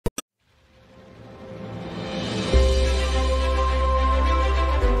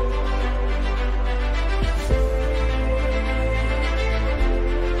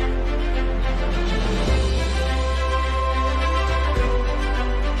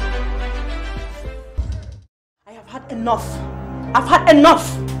Enough. I've had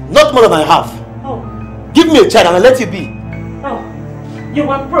enough. Not more than I have. Oh. Give me a child and I'll let you be. Oh. You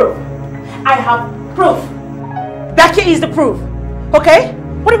want proof? I have proof. Becky is the proof. Okay?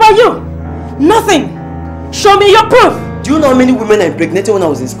 What about you? Nothing. Show me your proof. Do you know how many women I impregnated when I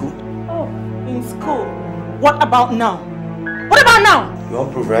was in school? Oh, in school. What about now? What about now? You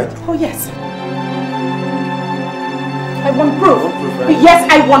want proof, right? Oh, yes. I want proof. You want proof, right?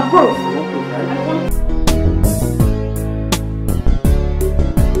 Yes, I want proof. You want proof, right? I want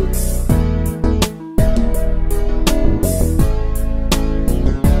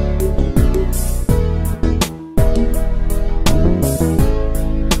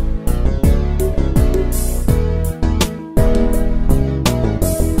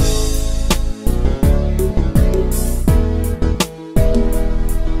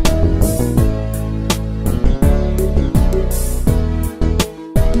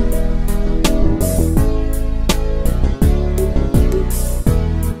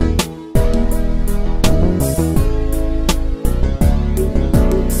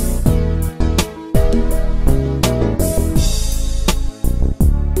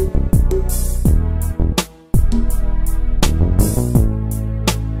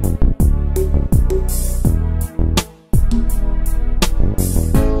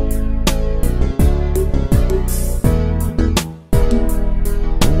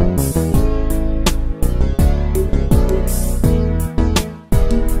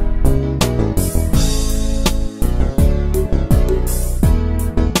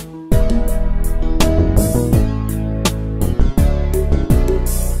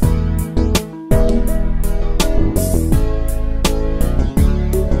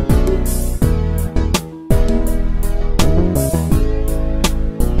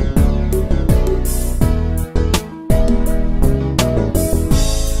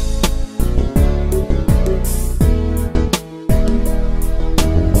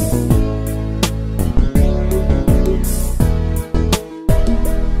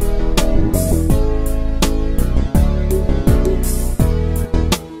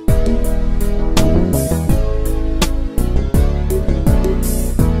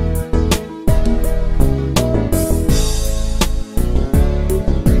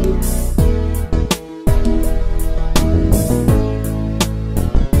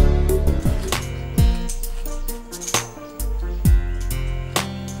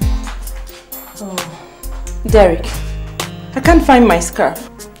Derek, I can't find my scarf.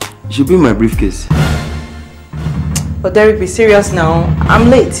 You should be in my briefcase. But Derek, be serious now. I'm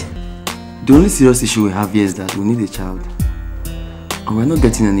late. The only serious issue we have here is that we need a child. And we're not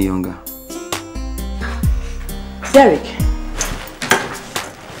getting any younger. Derek,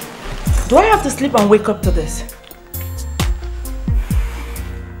 do I have to sleep and wake up to this?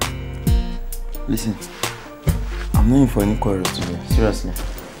 Listen, I'm not in for any quarrels today. Seriously.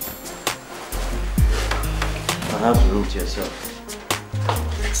 You have the room to yourself.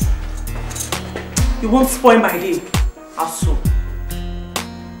 You won't spoil my day. Asu.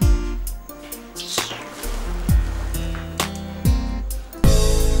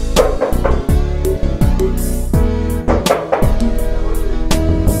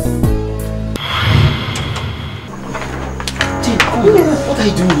 What are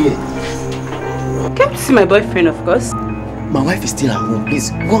you doing here? Came to see my boyfriend, of course. My wife is still at home.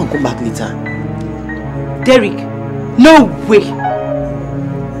 Please, go and come back later. Derek, no way.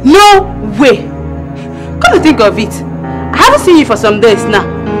 No way. Come to think of it, I haven't seen you for some days now.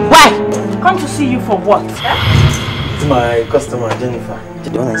 Why? Come to see you for what? This is my customer, Jennifer.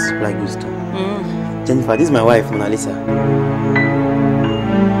 The one I supply goods to. Jennifer, this is my wife, Mona Lisa.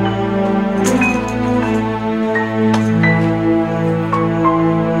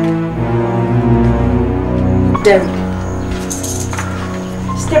 Derek,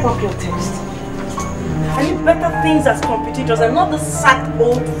 step up your taste. I need better things as competitors and not the sad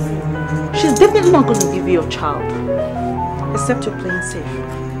old fool. She's definitely not going to give you a child. Except you're playing safe.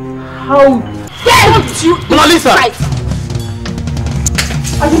 How dare you? Mona Lisa!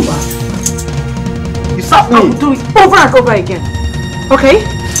 Are you mad? You slapped me! I will do it over and over again. Okay?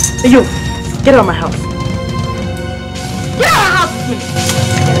 You, get out of my house. Get out of my house with me!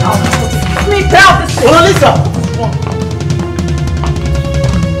 Get out of my house. Get out of this place! Mona Lisa! What's wrong?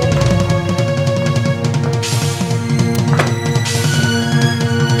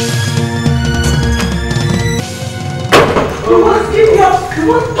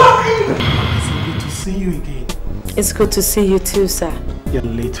 It's good to see you too, sir. Your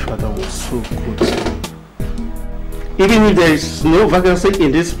late father was so good. Even if there is no vacancy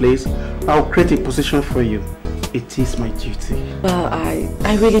in this place, I'll create a position for you. It is my duty. Well,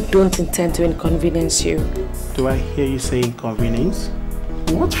 I really don't intend to inconvenience you. Do I hear you say inconvenience?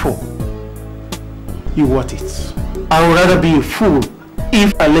 What for? You want it. I would rather be a fool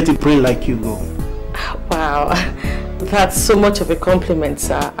if I let a brain like you go. Wow, that's so much of a compliment,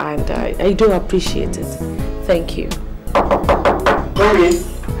 sir, and I do appreciate it. Thank you. Come in.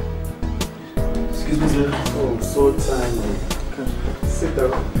 Excuse me, sir. Oh, so timely. Sit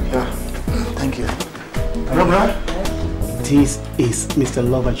down. Yeah, thank you. Barbara, this is Mr.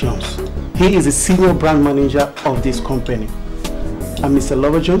 Lover Jones. He is the senior brand manager of this company. And Mr.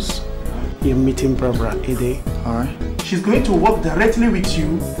 Lover Jones, you're meeting Barbara Ede. Alright. She's going to work directly with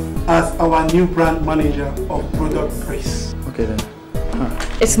you as our new brand manager of Product Praise. Okay then.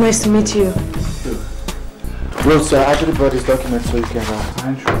 It's nice to meet you. Well, sir, I actually brought this document so you can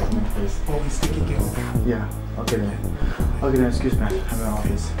sign through for me, please. Oh, he's taking care of it. Yeah, okay then. Okay then, excuse me. I'm in my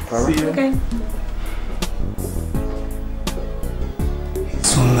office. See you. Okay.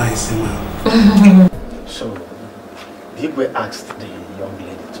 So nice, man. So, the Igwe asked the young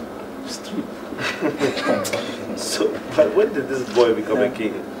lady to strip. So, but when did this boy become a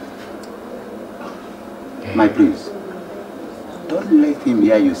king? My prince, don't let him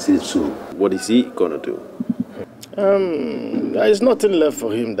hear you say so. What is he gonna do? There is nothing left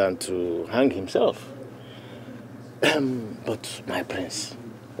for him than to hang himself. But my prince,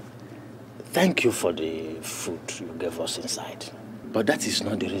 thank you for the food you gave us inside. But that is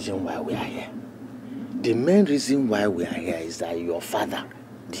not the reason why we are here. The main reason why we are here is that your father,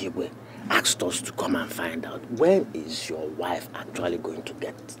 Diegwe, asked us to come and find out when is your wife actually going to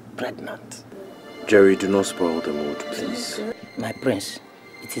get pregnant. Jerry, do not spoil the mood, please. My prince,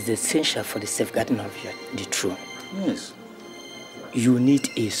 it is essential for the safeguarding of the throne. Yes. You need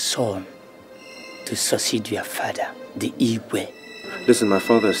a son to succeed your father, the Igwe. Listen, my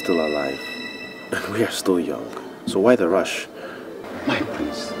father is still alive, and we are still young. So why the rush? My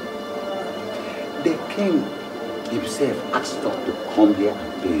prince, the king himself asked us to come here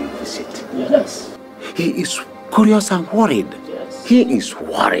and pay a visit. Yes. He is curious and worried. Yes. He is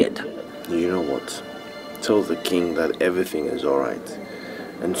worried. You know what? Tell the king that everything is alright.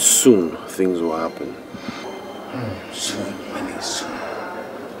 And soon, things will happen. Soon, when is soon?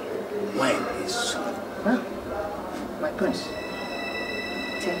 When is soon? Well, my prince,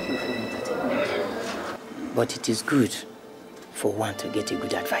 thank you for the entertainment. But it is good for one to get a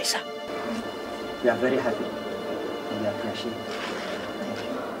good advisor. We are very happy and we appreciate it.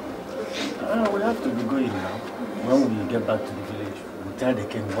 Thank you. We have to be going now. When we get back to the village, we'll tell the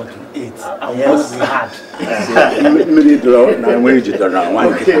king what we ate and Yes. what we had.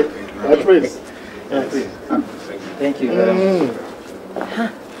 Okay, my prince. Thank you very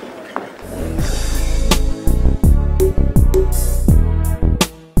much.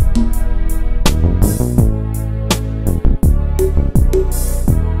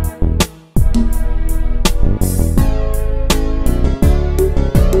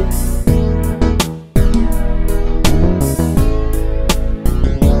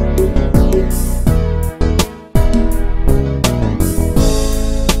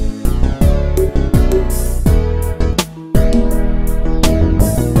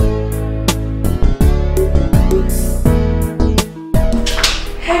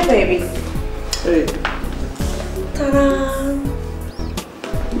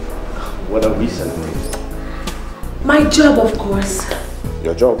 Job, of course.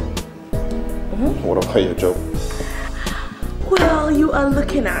 Your job? What about your job? Well, you are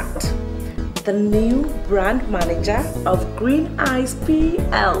looking at the new brand manager of Green Eyes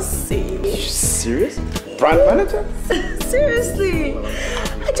PLC. Are you serious? Brand manager? Seriously,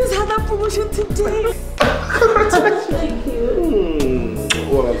 I just had that promotion today. Thank you.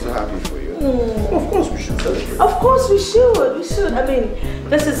 Well, I'm so happy for you. Of course we should celebrate. Of course we should. We should. I mean,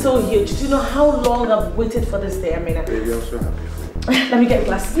 this is so huge. Do you know how long I've waited for this day? I mean, Baby, I'm so happy for you. let me get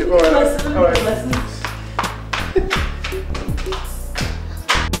glasses. All right. Let me get glasses.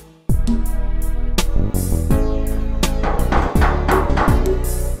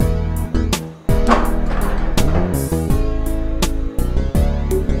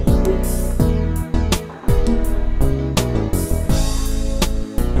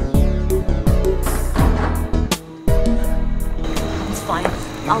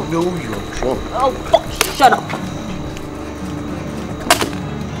 know you're drunk. Oh, fuck, shut up.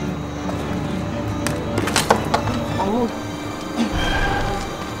 Oh.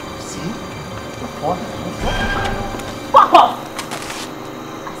 See? You're falling. Fuck off!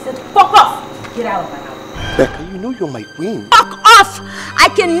 I said fuck off! Get out of my house. Becca, you know you're my queen. Fuck off! I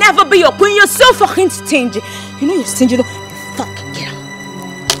can never be your queen. You're so fucking stingy. You know you're stingy. You fuck. Get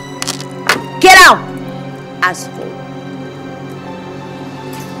out. Get out! Asshole.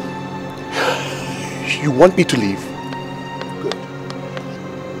 You want me to leave? Good.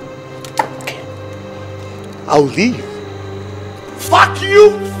 Okay. I'll leave. Fuck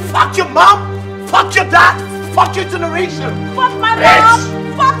you! Fuck your mom! Fuck your dad! Fuck your generation! Fuck my bitch.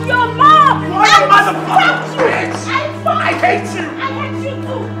 mom! Fuck your mom! You are a motherfucker! Bitch! I hate you! I hate you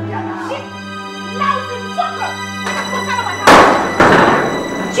too! Shit! Lousy fucker! What's out of my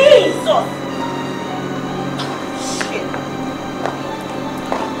house? Jesus! Shit!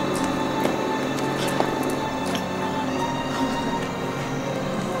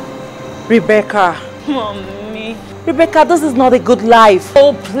 Rebecca. Mommy. Rebecca, this is not a good life.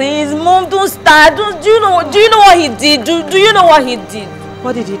 Oh please, Mom, don't start. Do you know what he did? Do you know what he did?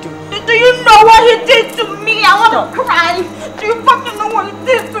 What did he do? Do you know what he did to me? I want to cry. Do you fucking know what he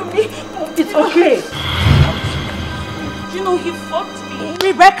did to me? It's okay. You know he fucked me.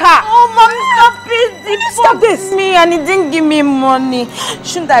 Rebecca! Oh, Mom, stop it. He Stop fucked this. me and he didn't give me money.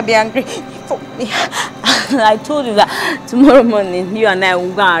 Shouldn't I be angry? He fucked me. I told you that tomorrow morning you and I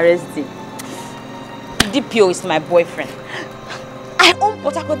will go and arrest him. DPO is my boyfriend. I own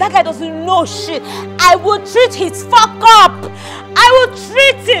Port Harcourt. That guy doesn't know shit. I will treat his fuck up. I will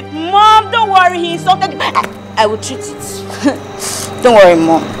treat it. Mom, don't worry. He insulted you. I will treat it. Don't worry,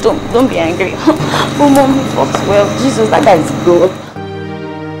 Mom. Don't be angry. Oh, Mom, he fucks well. Jesus, that guy is good.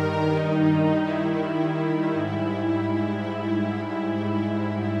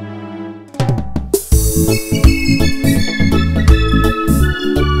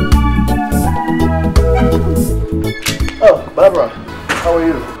 Oh, Barbara, how are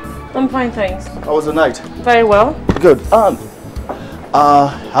you? I'm fine, thanks. How was the night? Very well. Good.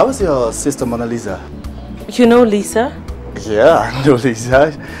 How was your sister Mona Lisa? You know Lisa? Yeah, I know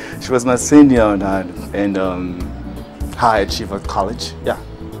Lisa. She was my senior in High Achiever College. Yeah,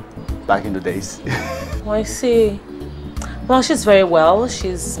 back in the days. Oh, I see. Well, she's very well.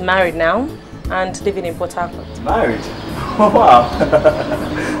 She's married now and living in Port Harcourt. Married? Oh, wow.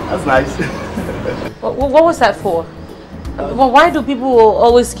 That's nice. What was that for? Well, why do people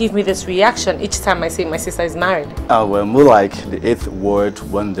always give me this reaction each time I say my sister is married? Well, more like the eighth word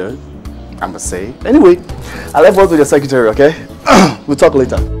wonder, I must say. Anyway, I left word with your secretary, okay? We'll talk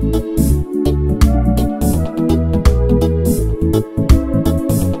later.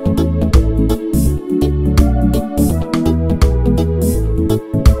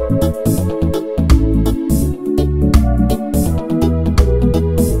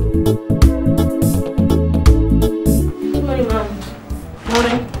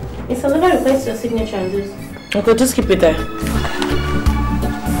 Signature and this. Okay, just keep it there.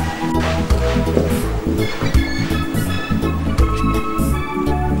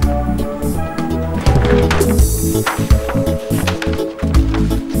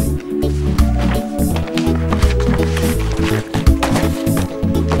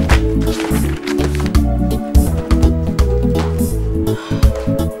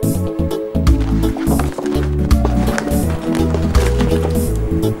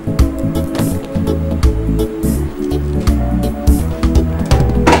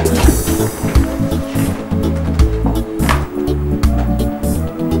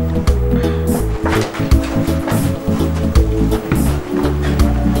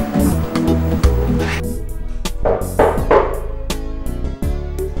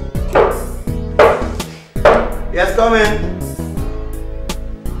 Yes, come in.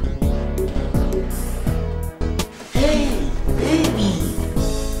 Hey, baby.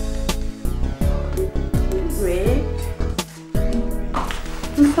 Great.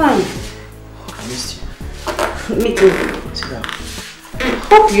 I'm fine. I missed you. Me too. Sit down.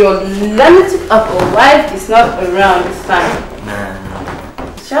 Hope your lunatic of a wife is not around this time.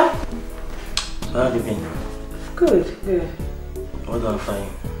 Nah. Sure? How have you been? Good, good. What do I find?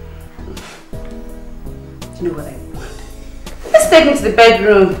 You know what I want? Let's take me to the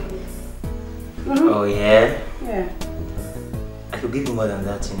bedroom. Oh, yeah? Yeah. I could give you more than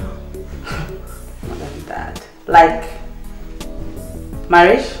that, you know. More than that. Like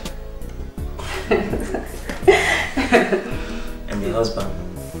marriage? I'm your husband.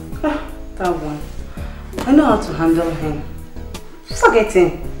 That one. I know how to handle him. Forget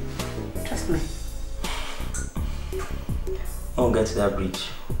him. Trust me. I won't get to that bridge.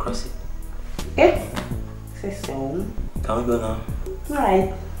 Cross it. Yeah? Say so. Can we go now?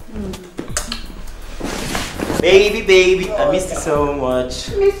 Alright. Baby, baby, I missed you so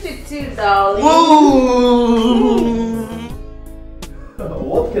much. Missed you too, darling. Woo!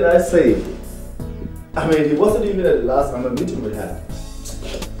 What can I say? I mean, he wasn't even at the last meeting we had.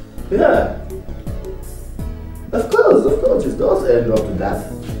 Yeah. Of course, it does end up to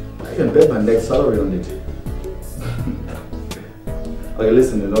that. I can bet my next salary on it. Okay,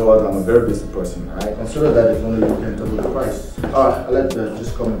 listen, you know what? I'm a very busy person. I consider that if only you can double the price. Alright, I'll let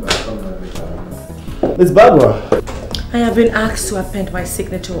just call me back. Miss Barbara. I have been asked to append my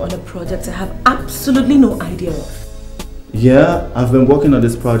signature on a project I have absolutely no idea of. Yeah, I've been working on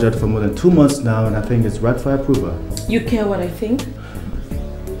this project for more than 2 months now, and I think it's right for approval. You care what I think?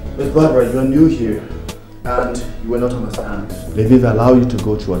 Miss Barbara, you're new here, and you will not understand. If they allow you to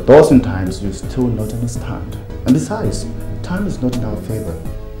go through 1,000 times, you still not understand. And besides, time is not in our favor.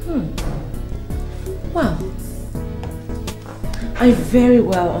 Well, I very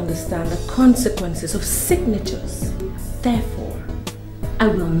well understand the consequences of signatures. Therefore, I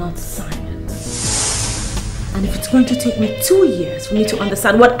will not sign it. And if it's going to take me 2 years for me to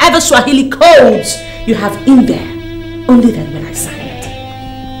understand whatever Swahili codes you have in there, only then will I sign it.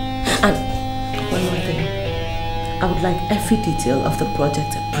 And one more thing. I would like every detail of the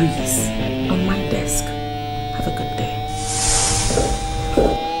project breeze on my desk. Have a good day.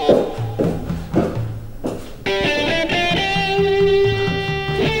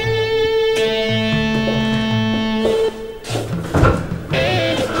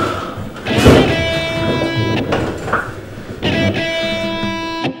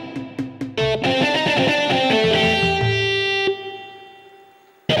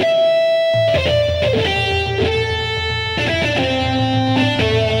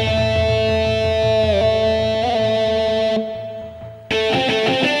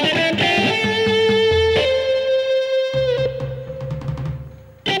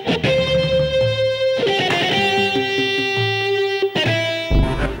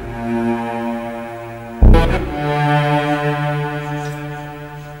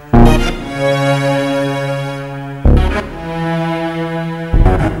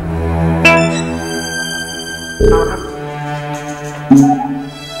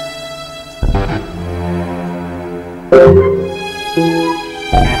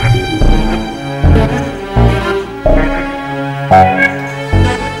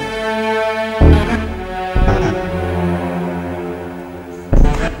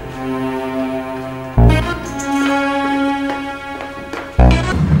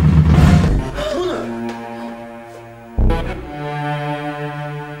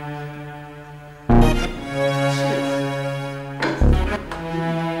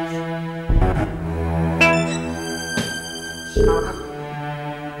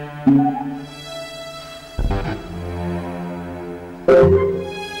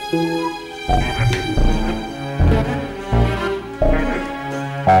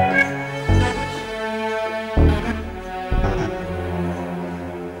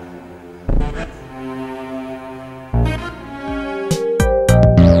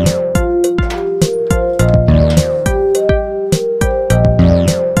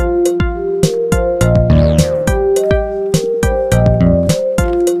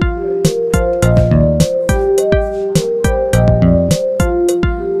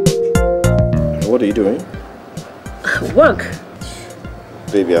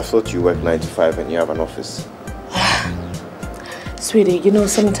 Baby, I thought you work 9 to 5 and you have an office. Sweetie, you know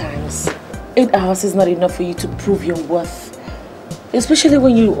sometimes 8 hours is not enough for you to prove your worth. Especially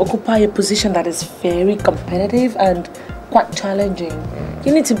when you occupy a position that is very competitive and quite challenging.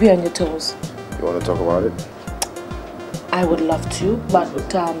 You need to be on your toes. You want to talk about it? I would love to, but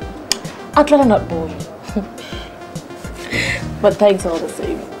I'd rather not bore you. But thanks all the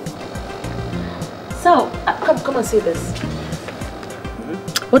same. So, come and see this.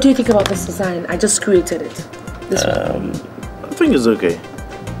 What do you think about this design? I just created it. This one. I think it's okay.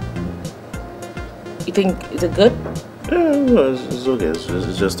 You think, is it good? Yeah, no, it's okay.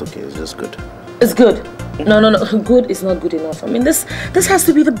 It's just okay. It's just good. It's good. No. Good is not good enough. I mean, this has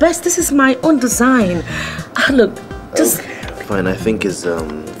to be the best. This is my own design. Look, just... Okay, fine. I think it's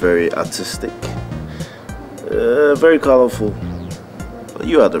very artistic. Very colorful.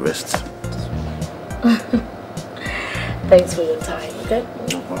 You are the rest. Thanks for your time, okay?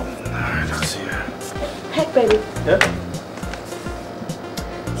 No problem. Alright, I'll see you. Hey, baby. Yeah?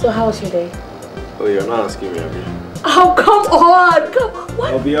 So how was your day? Oh, you're not asking me, are you? Oh, come on! Come on!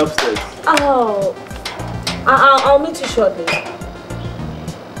 What? I'll be upstairs. Oh. I'll meet you shortly.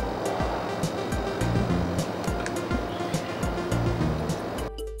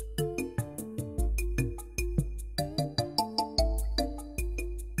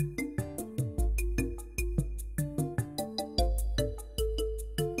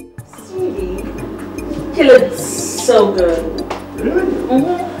 He looks so good. Really?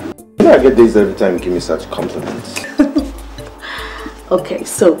 Mm-hmm. I get this every time you give me such compliments. Okay,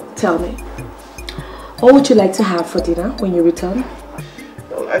 so tell me, what would you like to have for dinner when you return?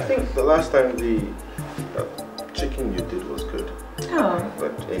 Well, I think the last time the chicken you did was good. Oh.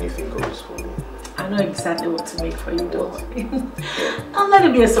 But anything goes for me. I know exactly what to make for you, don't worry. I'll let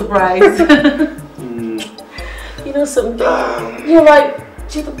it be a surprise. You know something? You're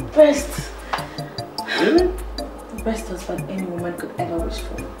the best. Really? The best husband any woman could ever wish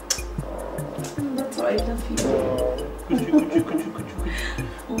for. That's why I love you.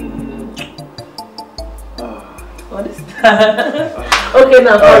 What is that? Okay,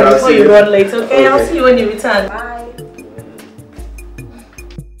 now right, before you run late, okay? I'll see you when you return. Bye.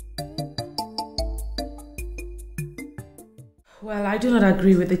 Well, I do not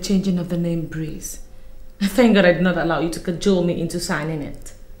agree with the changing of the name Breeze. Thank God I did not allow you to cajole me into signing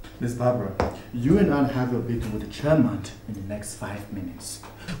it. Miss Barbara, you and I have a meeting with the chairman in the next 5 minutes.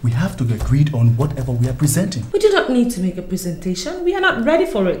 We have to get agreed on whatever we are presenting. We do not need to make a presentation. We are not ready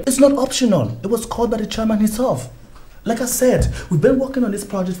for it. It's not optional. It was called by the chairman himself. Like I said, we've been working on this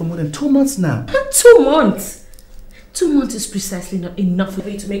project for more than 2 months now. 2 months? 2 months is precisely not enough for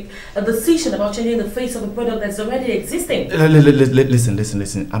you to make a decision about changing the face of a product that's already existing.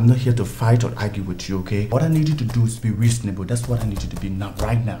 Listen. I'm not here to fight or argue with you, okay? What I need you to do is be reasonable. That's what I need you to be now,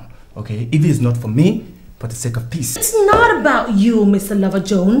 right now, okay? If it's not for me, for the sake of peace. It's not about you, Mr. Lover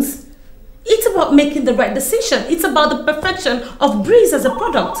Jones. It's about making the right decision. It's about the perfection of Breeze as a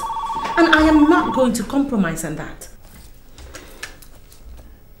product. And I am not going to compromise on that.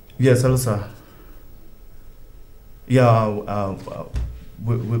 Yes, hello, sir. Yeah,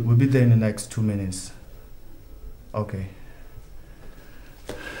 we'll be there in the next 2 minutes. Okay.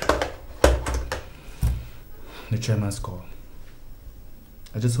 The chairman's call.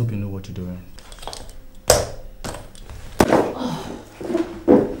 I just hope you know what you're doing.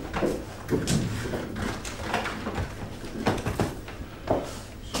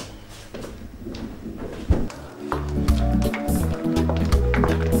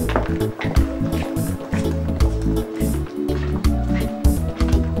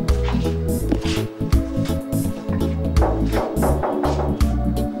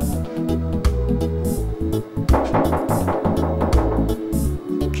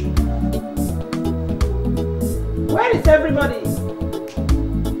 Where is everybody?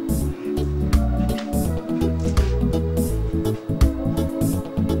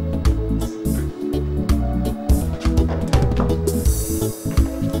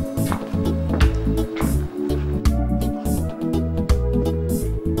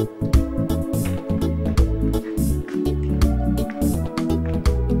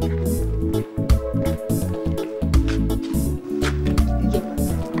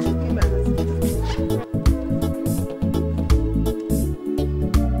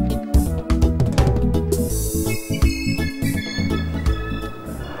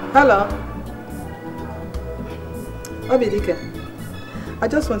 Hello. Obidike, I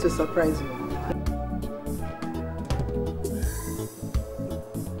just want to surprise you.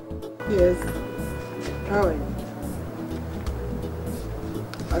 Yes. How are you?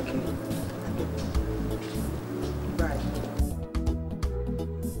 Okay. Bye.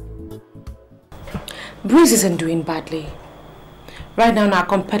 Breeze isn't doing badly. Right now, our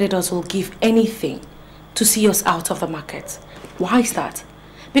competitors will give anything to see us out of the market. Why is that?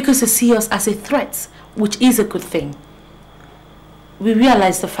 Because they see us as a threat, which is a good thing. We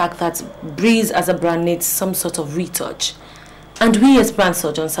realize the fact that Breeze as a brand needs some sort of retouch. And we as brand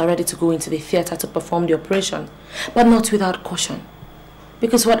surgeons are ready to go into the theatre to perform the operation, but not without caution.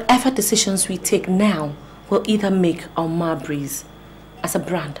 Because whatever decisions we take now will either make or mar Breeze as a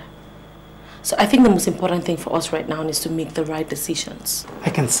brand. So I think the most important thing for us right now is to make the right decisions. I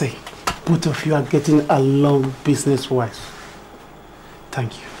can say both of you are getting along business-wise.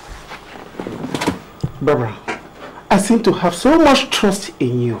 Thank you. Barbara, I seem to have so much trust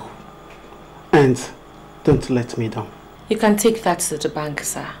in you. And don't let me down. You can take that to the bank,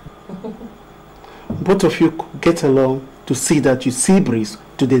 sir. Both of you get along to see that you see Breeze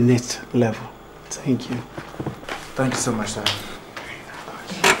to the next level. Thank you. Thank you so much, sir.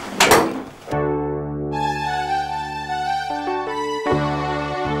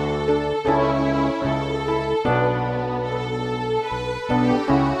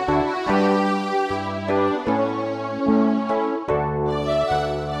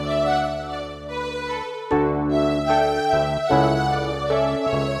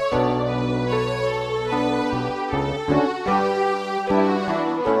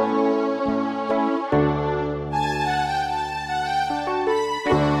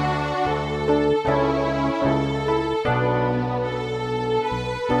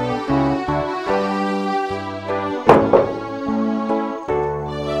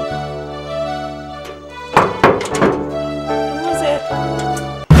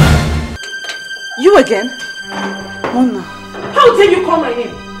 You again? Mona. How dare you call my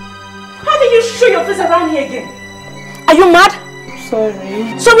name? How dare you show your face around here again? Are you mad?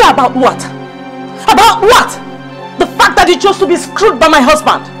 Sorry. Sorry about what? About what? The fact that you chose to be screwed by my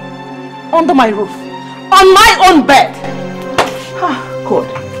husband. Under my roof. On my own bed. Ah, God.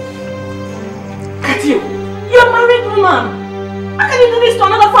 Look at you. You're a married woman. How can you do this to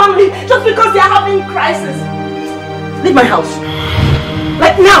another family just because they are having crisis? Leave my house.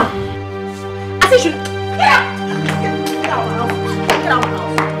 Like now. I said you should... Get out! Get out of my house. Get out of my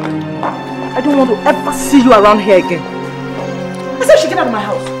house. I don't want to ever see you around here again. I said you should get out of my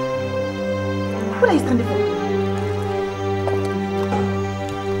house. What are you standing for?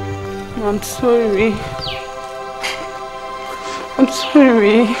 I'm sorry. I'm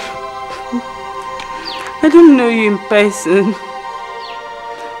sorry. I don't know you in person.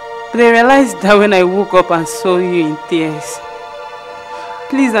 But I realized that when I woke up and saw you in tears.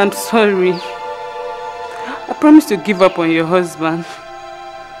 Please, I'm sorry. I promise to give up on your husband.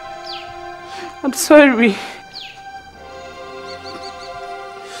 I'm sorry.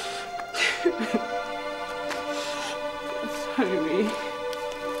 I'm sorry.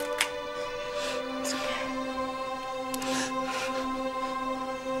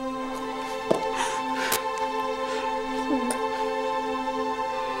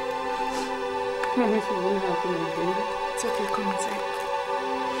 Promise it won't happen again. It's okay, come inside.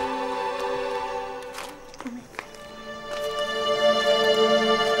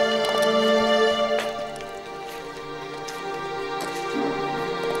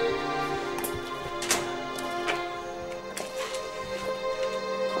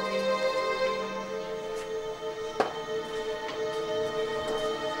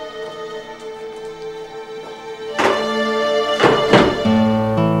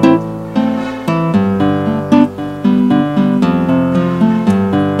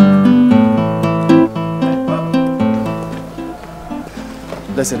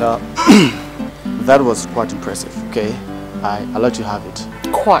 Listen, that was quite impressive, okay? I'll let you have it.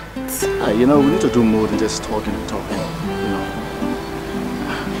 Quite. You know, we need to do more than just talking and talking, you know.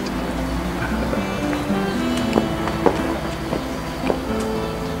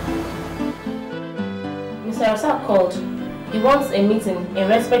 Mr. Rasaq called. He wants a meeting in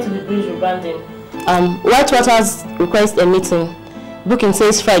respect to the bridge rebranding. White Waters request a meeting. Booking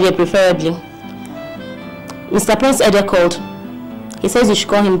says Friday preferably. Mr. Prince Ede called. He says you should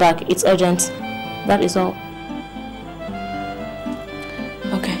call him back. It's urgent. That is all.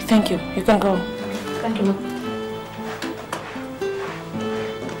 Okay, thank you. You can go. Thank you.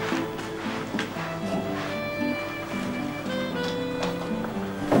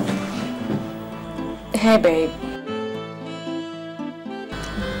 Hey, babe.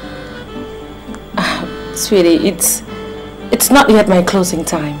 Sweetie, it's not yet my closing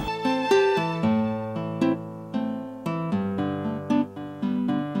time.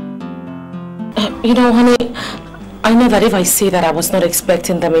 You know, honey, I know that if I say that I was not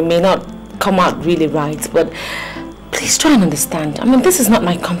expecting them, it may not come out really right, but please try and understand. I mean, this is not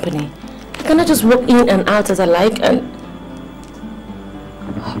my company. I cannot just walk in and out as I like and...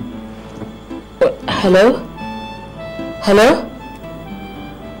 Hello? Hello?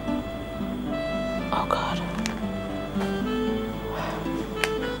 Oh, God.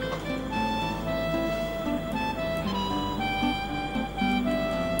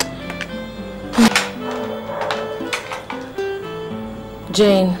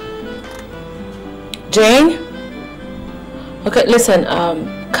 Jane. Jane? Okay, listen,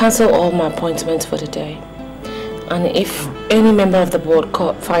 cancel all my appointments for the day. And if any member of the board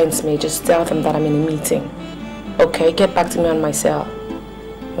finds me, just tell them that I'm in a meeting. Okay, get back to me on my cell.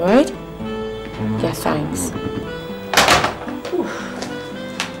 Alright? Yeah, thanks.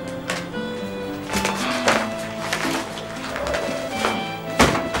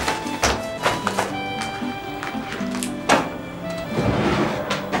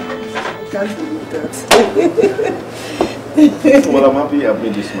 Well, I'm happy I've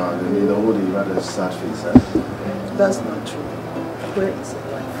made you smile. I mean, the whole day you had a sad face. That's not true. Where is it?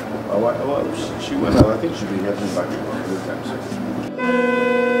 Well, she went out. I think she'll be getting back in a good time soon.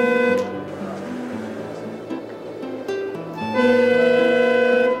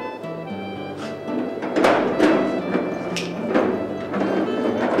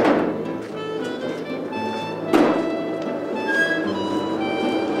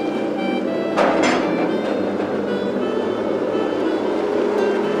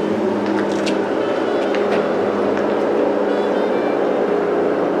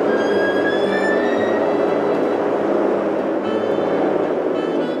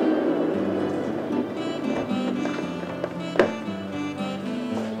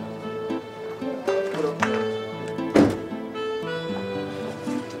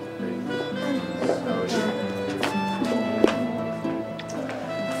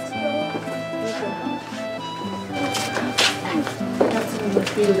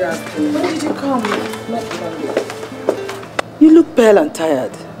 Good afternoon. When did you come? You look pale and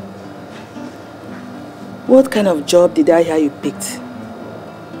tired. What kind of job did I hear you picked?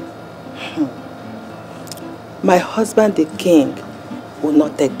 My husband, the king, will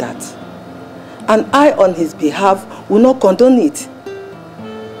not take that. And I, on his behalf, will not condone it.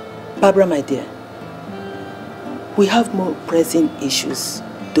 Barbara, my dear, we have more pressing issues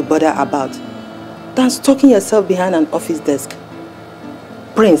to bother about than stalking yourself behind an office desk.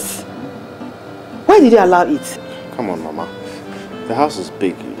 Prince, why did you allow it? Come on, Mama. The house is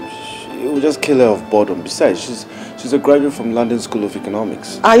big. It will just kill her of boredom. Besides, she's a graduate from London School of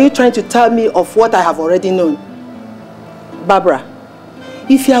Economics. Are you trying to tell me of what I have already known? Barbara,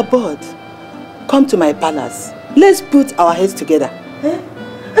 if you are bored, come to my palace. Let's put our heads together. Eh?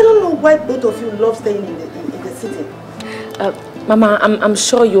 I don't know why both of you love staying in the city. Mama, I'm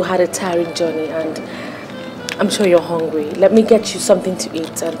sure you had a tiring journey and I'm sure you're hungry. Let me get you something to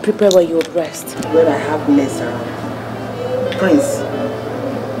eat and prepare where you would rest. When I have less around. Prince,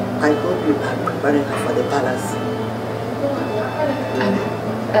 I hope you are preparing her for the palace.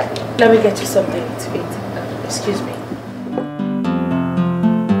 Let me get you something to eat. Excuse me.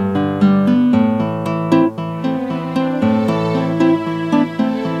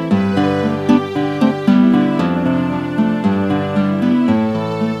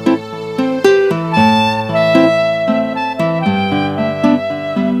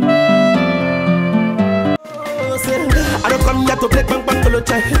 I don't come here to play bang bangolo.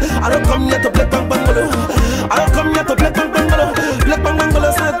 I don't come here to play bang bangolo. Play bang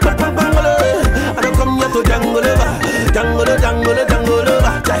bangolo, say play bang bangolo. I don't come here to jangle, jangle, jangle, jangle.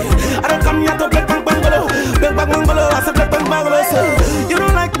 I don't come here to play bang bangolo. Play bang bangolo, I say play bang bangolo. You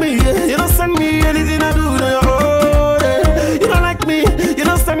don't like me, you don't send me anything I do on your own. You don't like me, you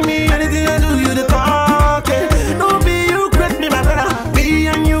don't send me anything I do. You the talk, no be you create me my brother. Me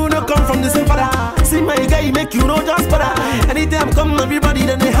and you don't come from the same father. See my guy make you know just better. Anytime come everybody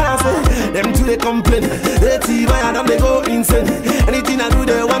then they hustle. Them two they complain. They see my and they go insane. Anything I do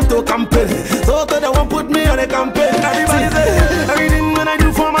they want to campaign. So they won't put me on a campaign. Everybody say everything when I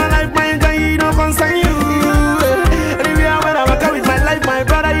do for my life, my guy, you don't concern you. Anywhere when I work out with my life, my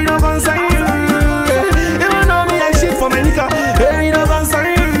brother, you don't concern you. You don't know me, I shit for my nigga. Hey, you don't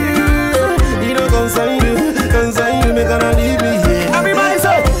concern you. You don't concern you. Concern you, me gonna leave me here. Everybody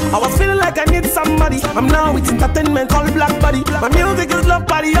say I was feeling like I need somebody. I'm now with entertainment called Black Body. My music is love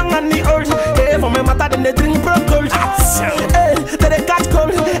by the young and the old. Hey, for my matter, then they drink pro cold. Hey, they catch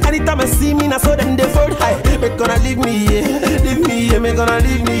cold. Anytime I see me, I saw them they fold. Hey, me gonna leave me here, me gonna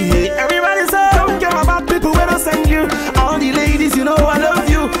leave me here. Everybody say, don't care about people when I send you. All the ladies, you know I love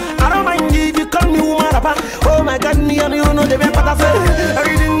you. I don't mind if you call me woman rapper. Oh my God, me and you know they better I say.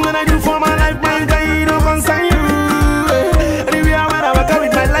 Everything when I do for my life, my guy, you don't concern you. Anywhere when I work out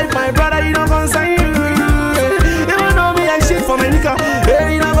with my life, my brother, you don't concern you. For my nigga,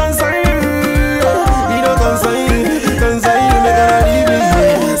 hey, you don't concern you. You don't concern you, me gonna leave me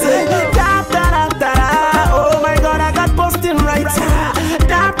here. Say, da da da da. Oh my God, I got posting right.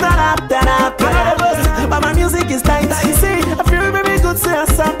 Da da da da da. But my music is tight. Say, I feel very good, say I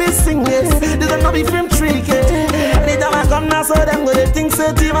saw be singing. This is not be film trick. Anytime I come now, so them gonna think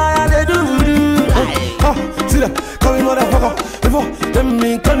say Tima they do. See that? Call me motherfucker. Before them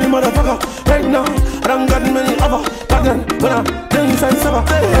me call me motherfucker. Right now, I don't got many other. But then when I dance and suffer,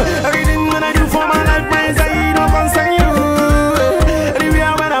 everything when I do for my life, my side, you don't concern you.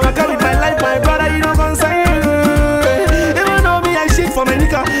 Anywhere when I work out with my life, my brother, you don't concern you. You don't know me, I shit for my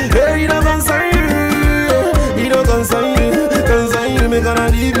nigga. Hey, you don't concern you. You don't concern you. Me gonna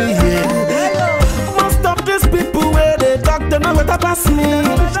leave me here. Most of these people where they talk, they know better pass me.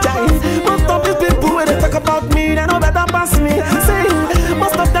 Most of these people where they talk about me, they know better pass me. See,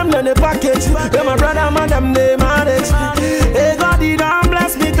 most of them learn the package. They're my brother, madam, they manage. Hey, God, you don't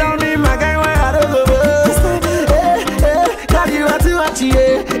bless me, tell me, my guy, where I don't go first. Hey, God, you are too much,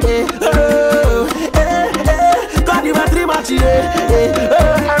 yeah. God, you are too much, yeah.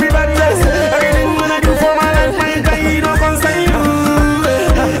 Everybody else, everything when I do for my life, my guy, you don't concern you.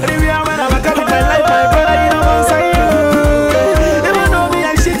 Anywhere when I work out with my life, my brother, you don't concern you. You don't know me,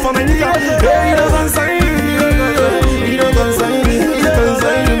 I shit for my nigga. Hey, you don't concern you. You don't concern me,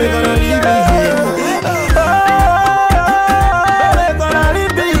 me gonna leave me here. Me gonna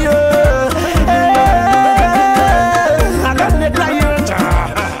leave me here. I got me like you.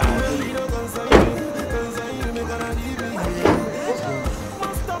 You don't concern me gonna leave me here.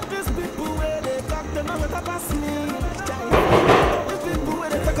 Most of these people where they talk, they know better pass me. These people where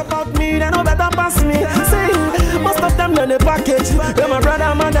they talk about me, they know better pass me. See, most of them learn the package. They're my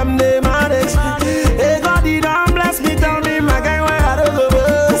brother, madam, they manage. Hey, God, you don't bless me, tell me, my guy, where I don't go.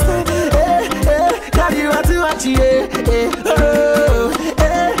 machi, eh, oh,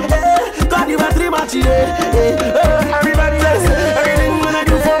 God, you are three machi, oh, everybody else, everything when I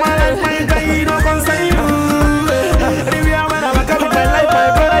do for my life, my guy, you don't concern you. Anywhere when I walk out with my life,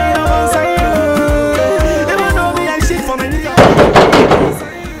 my brother, you don't concern you. They don't know me, I shit for my nigga.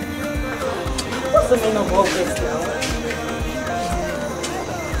 What's the meaning of all this now?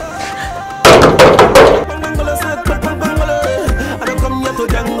 I don't come here to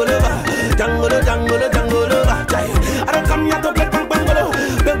jangle over, jangle, jangle, jangle over. I don't come here to play bang bangolo,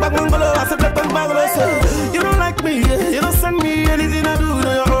 bang bang bangolo. I say play bang bangolo. So you don't like me, you don't send me anything I do on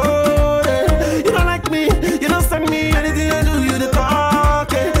your own. You don't like me, you don't send me anything I do. You the talk,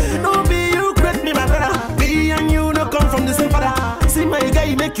 don't be you great me my brother. Me and you don't come from the same father. See my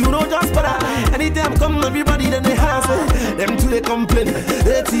guy make you know just better. Anytime come everybody then they have them two they complain.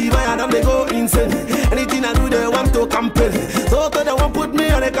 They see my and they go insane. Anything I do they want to campaign. So they won't put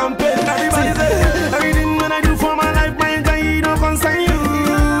me on a campaign. Everybody say everything when I do for my life, my guy, you don't concern you.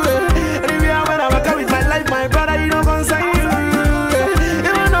 Anywhere when I walk out with my life, my brother, you don't concern you.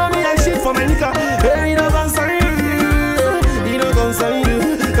 You don't know me, I shit for my nigga. Hey, you don't concern you. You don't concern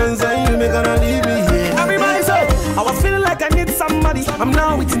you, me gonna leave me here. Everybody say I was feeling like I need somebody. I'm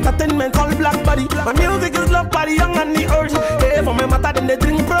now with entertainment called Black Body. My music is love body, young and the urge. Hey, for my matter, then they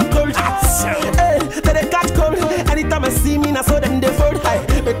drink Procol. Hey, they catch cold. Anytime I see me, now so them they fold.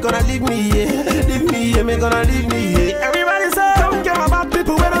 Hey, they gonna leave me here, me gonna leave me here. Everybody say, don't care about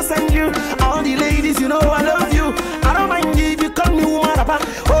people when I send you. All the ladies, you know I love you. I don't mind if you call me woman apart.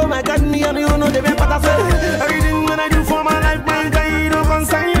 Oh my God, me and you know they be better say. Everything when I do for my life, my guy, you don't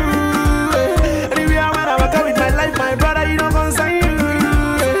concern you. Anywhere when I walk out with my life, my brother, you don't concern you.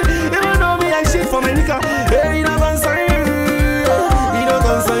 You don't know me, I shit for my nigga. Hey, you don't concern you. You don't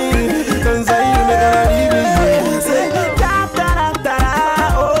concern you, me gonna leave me here. Say, da da da da.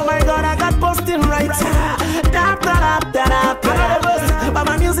 Oh my God, I got posting right. Da da da da da. But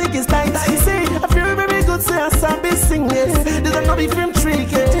my music is tight. See, I feel very good, so I start be singing. This is not be film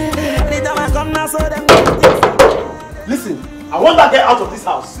trick. Anytime I come now, so them. Listen, I want that girl out of this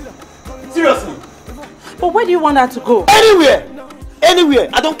house. Seriously. But where do you want her to go? Anywhere! Anywhere!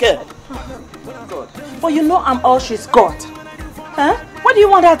 I don't care. But you know I'm all she's got. Huh? Where do you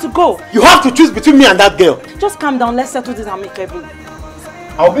want her to go? You have to choose between me and that girl. Just calm down, let's settle this amicably.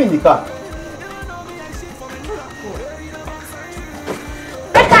 I'll be in the car.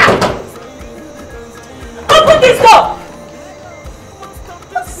 Open this door!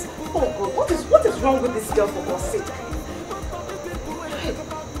 Oh God, what is wrong with this girl for God's sake?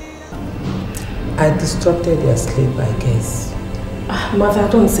 I disrupted your sleep, I guess. Mother,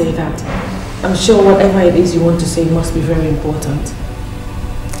 don't say that. I'm sure whatever it is you want to say must be very important.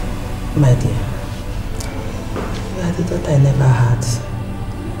 My dear, you are the daughter I never had.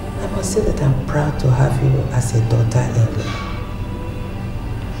 I must say that I'm proud to have you as a daughter-in-law.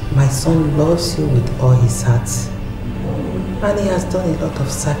 My son loves you with all his heart. And he has done a lot of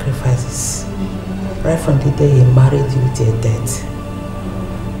sacrifices. Right from the day he married you with your debt.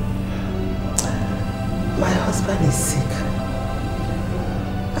 My husband is sick.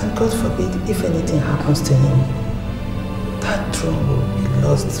 And God forbid if anything happens to him, that throne will be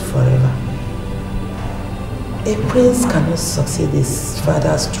lost forever. A prince cannot succeed his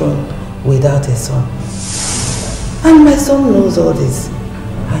father's throne without a son. And my son knows all this.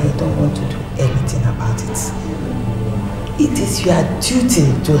 I don't want to do anything about it. It is your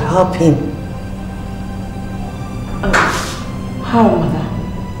duty to help him. How, Mother?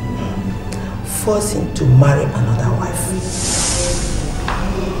 Force him to marry another wife.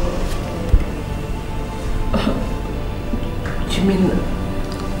 You mean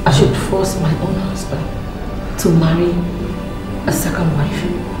I should force my own husband to marry a second wife?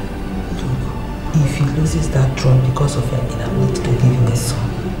 If he loses that throne because of your inability to give him a son,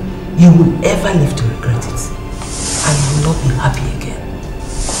 you will ever live to regret it. And you will not be happy again.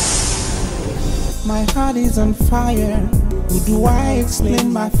 My heart is on fire. Who do I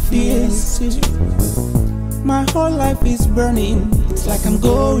explain my fears to? My whole life is burning. It's like I'm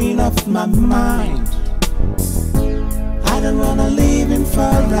going off my mind. I don't wanna leave him for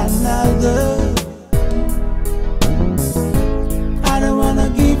another. I don't wanna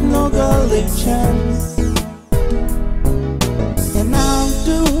give no girl a chance. And I'll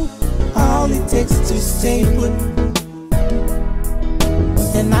do all it takes to stay put.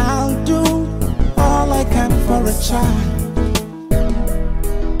 And I'll do all I can for a child.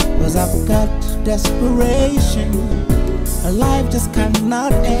 'Cause I've got desperation. A life just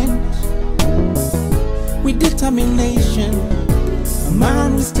cannot end. With determination, a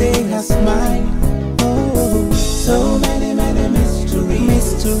man will stay as mine. Oh, so many mysteries.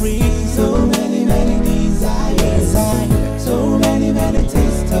 mystery. So many, many desires. So many, many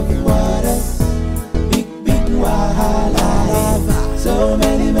tastes of waters. Big, big wahala. So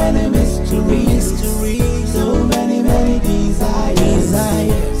many, many mysteries. So many, many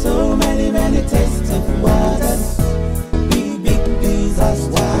desires. So many, many tastes of waters. Big, big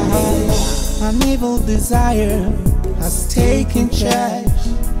disaster. An evil desire has taken charge.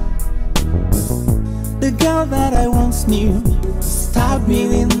 The girl that I once knew stabbed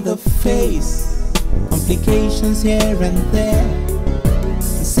me in the face. Complications here and there.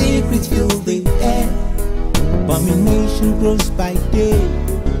 Secrets fill the air. Abomination grows by day.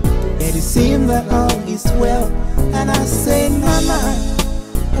 Yet it seems that all is well. And I say, Mama,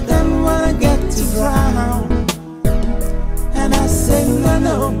 I don't wanna get to drown. And I say,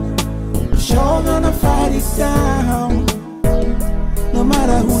 no, I'm sure gonna fight it down. No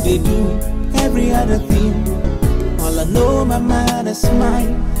matter who they do, every other thing, all I know, my mind is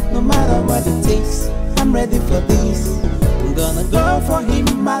mine. No matter what it takes, I'm ready for this. I'm gonna go for him,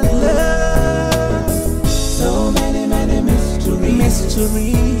 my love. So many, many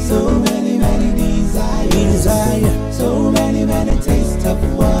mysteries. So many, many desires. So many, many tastes of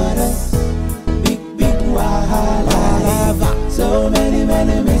waters. Big, big wahala. So many,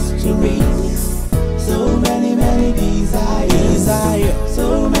 many mysteries. So many, many desires.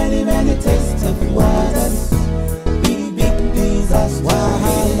 So many, many tastes of waters. Big, big disaster.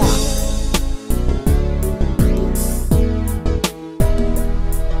 Wahala.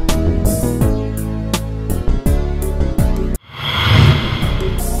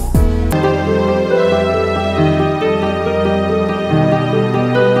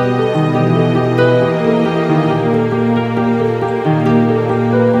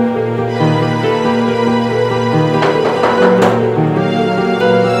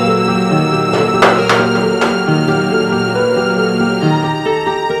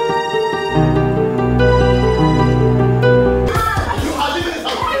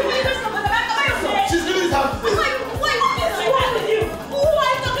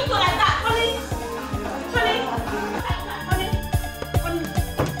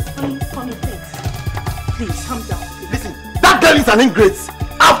 An ingrate.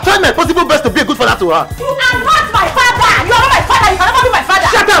 I've tried my possible best to be a good father to her. You are not my father! You are not my father! You can never be my father!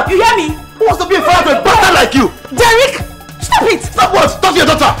 Shut up! You hear me? Who wants to be a father to a bastard like you? Derek! Stop it! Stop what? Talk to your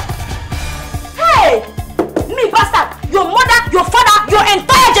daughter! Hey! Me bastard! Your mother, your father, your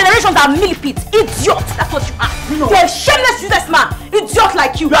entire generation are millipedes. Idiot! That's what you are. No. You're a shameless, useless man. Idiot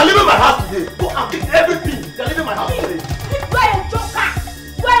like you. You are leaving my house today. Go and take everything. You are leaving my house today. You are a joker.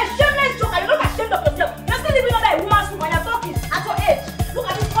 You are a shameless joker. You're not ashamed of yourself. You're still living under a woman's room and you're talking at your age. Look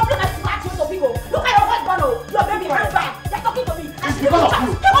at this problem that you have to people. Look at your husband. Your baby handbag. You're talking to me. It's because of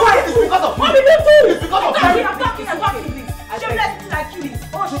you. It's because of you. What did you do? It's because of you. I'm talking. Shameless like you.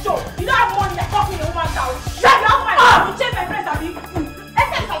 Oh, sure. You don't have money. You're talking in a woman's house. Shut up, man. You change my friends, Abby.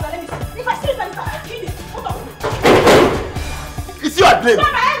 Let me see. If I see you, I'll kill you. Hold on. It's you I blame.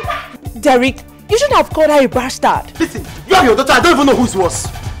 Derek, you shouldn't have called her a bastard. Listen, you and your daughter, I don't even know whose was.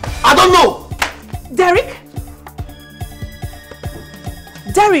 I don't know. Derek?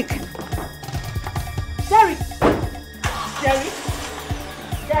 Derek? Derek? Derek?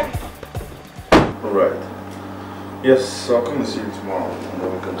 Derek? Alright. Yes, I'll come and see you tomorrow and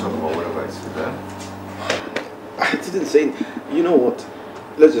then we can talk about whatever I see then. I didn't say, you know what?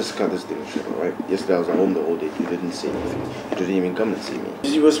 Let's just cut this thing short, alright? Yesterday I was at home the whole day, you didn't say anything. You didn't even come and see me.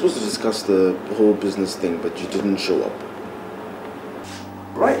 You were supposed to discuss the whole business thing, but you didn't show up.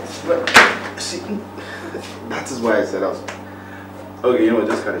 Right, but see, that is why I said I was... Okay, you know what,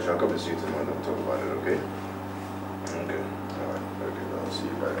 just cut it short. I'll come and see you tomorrow and then we'll talk about it, okay? Okay, alright, okay, I'll see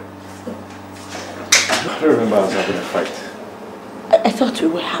you later. I don't remember I was having a fight. I thought we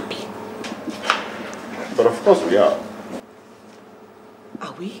were happy. But of course we are.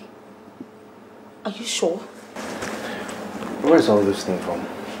 Are we? Are you sure? Where's all this thing from?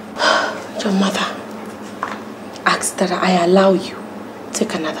 Your mother asked that I allow you to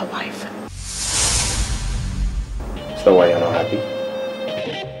take another wife. Is that why you're not happy?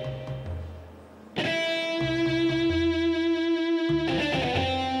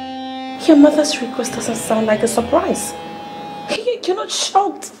 Your mother's request doesn't sound like a surprise. You're not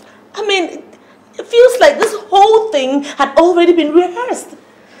shocked. I mean, it feels like this whole thing had already been rehearsed.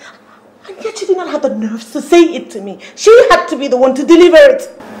 And yet you did not have the nerves to say it to me. She had to be the one to deliver it.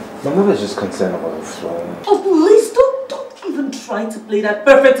 My mother's just concerned about the throne. Oh, please don't even try to play that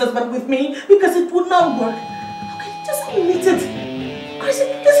perfect husband with me, because it would not work. Okay, just admit it. Chrissy,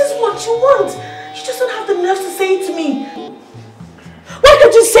 this is what you want. You just don't have the nerves to say it to me. Why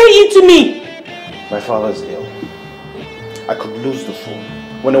can't you say it to me? My father's ill. I could lose the phone.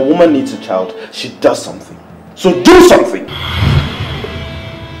 When a woman needs a child, she does something. So do something!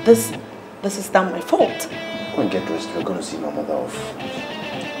 This is not my fault. Go and get dressed. We're going to see my mother off.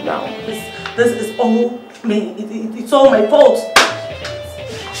 Now. This is all me. It's all my fault.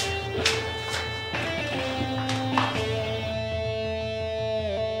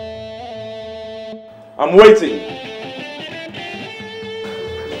 I'm waiting.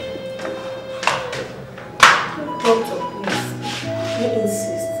 Doctor, please. I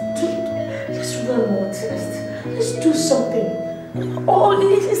insist. Let's run more tests. Let's do something. Oh,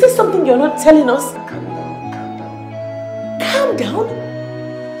 is there something you're not telling us? Calm down. Calm down?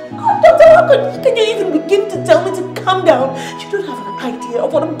 Oh, doctor, how can you even begin to tell me to calm down? You don't have an idea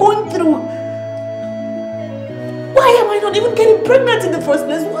of what I'm going through. Why am I not even getting pregnant in the first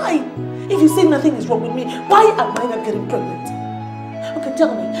place? Why? If you say nothing is wrong with me, why am I not getting pregnant? Okay,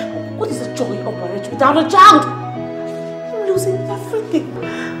 tell me, what is the joy of marriage without a child? I'm losing everything.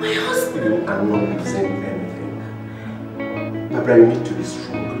 My husband. You are not losing anything. Barbara, you need to be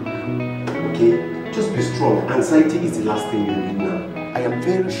strong. Okay? Just be strong. Anxiety is the last thing you need now. I am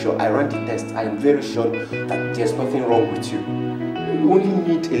very sure, I ran the test, I am very sure that there's nothing wrong with you. You only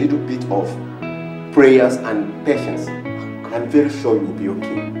need a little bit of prayers and patience. I'm very sure you'll be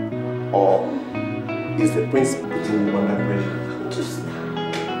okay. Or is the prince putting you under pressure?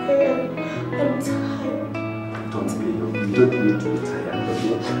 I'm tired. Don't be. You don't need to be tired,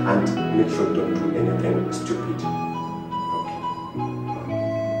 okay? And make sure you don't do anything stupid. Okay?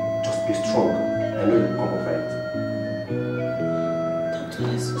 Just be strong. I know you'll come over it. Doctor,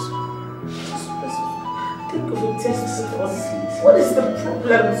 let's think of a test for us. What is the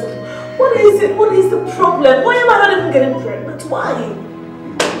problem? What is it? What is the problem? Why am I not even getting pregnant? Why?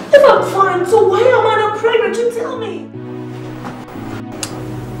 If I'm fine, so why am I not pregnant? You tell me.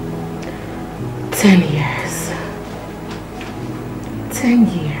 10 years. 10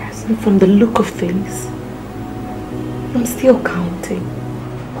 years. And from the look of things, I'm still counting.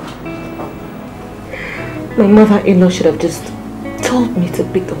 My mother-in-law should have just told me to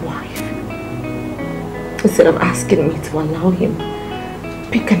pick a wife, instead of asking me to allow him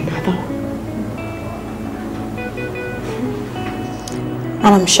pick another.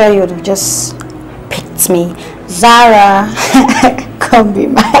 And I'm sure you would have just picked me. Zara, come be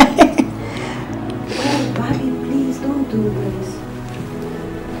mine. Oh, Bobby, please don't do this.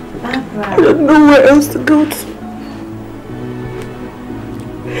 Barbara. I don't know where else to go to.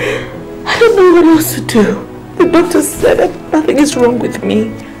 I don't know what else to do. The doctor said that nothing is wrong with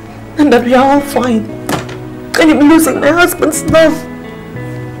me and that we are all fine. And I'm losing my husband's love.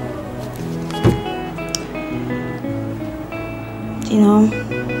 You know,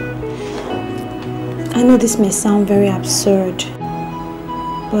 I know this may sound very absurd,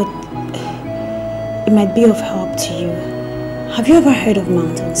 but it might be of help to you. Have you ever heard of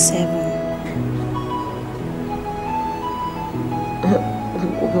Mountain 7?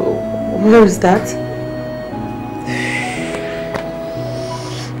 Where is that?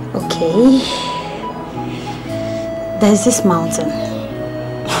 Okay. There's this mountain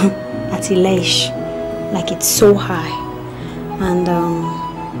at Elish, like it's so high. And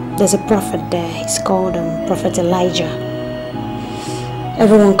there's a prophet there. He's called Prophet Elijah.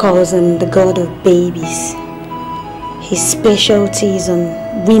 Everyone calls him the God of babies. His specialty is on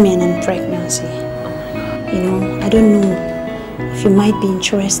women and pregnancy. You know, I don't know if you might be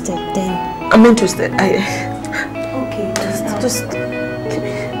interested then. I'm interested. Okay, just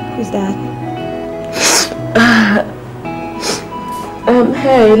who's that?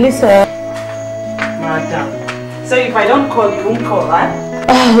 Hey, Lisa. Madam. So if I don't call, you won't call, right?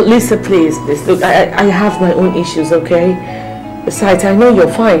 Oh, Lisa, please. Look, I have my own issues, okay? Besides, I know you're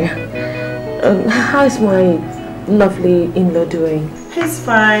fine. How's my lovely in-law doing? He's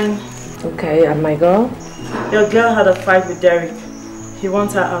fine. Okay, and my girl? Your girl had a fight with Derek. He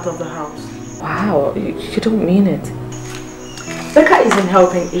wants her out of the house. Wow, you don't mean it. Becca isn't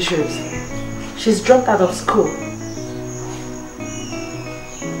helping issues. She's dropped out of school.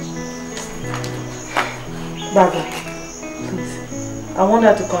 Barbara, please. I want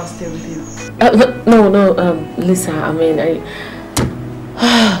her to come stay with you. No, Lisa, I mean,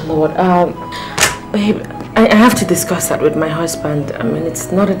 Lord, babe, I have to discuss that with my husband. I mean,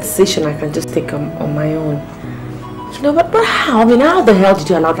 it's not a decision I can just take on my own. You know, but how? I mean, how the hell did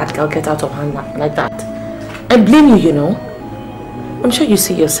you allow that girl get out of hand like that? I blame you, you know. I'm sure you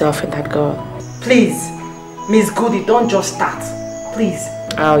see yourself in that girl. Please, Miss Goody, don't just start. Please.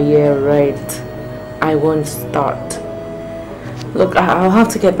 Oh, yeah, right. I won't start. Look, I'll have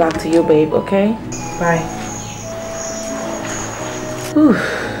to get back to you, babe, okay? Bye. Whew.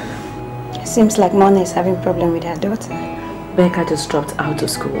 It seems like Mona is having a problem with her daughter. Becca just dropped out of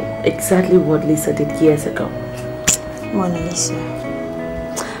school. Exactly what Lisa did years ago. Mona Lisa.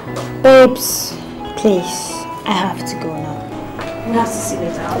 Babes, please. I have to go now. We'll have to see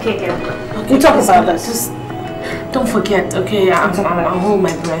later. Okay, girl. Okay, we'll talk about that. Just don't forget, okay? I'll hold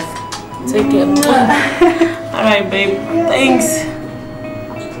my breath. Take care. Alright, babe. Thanks.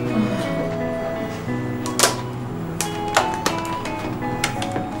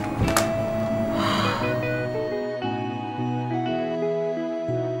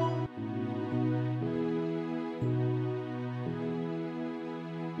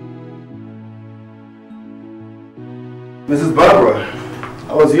 Mrs. Barbara,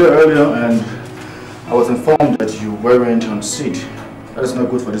 I was here earlier and I was informed that you weren't on seat. That is not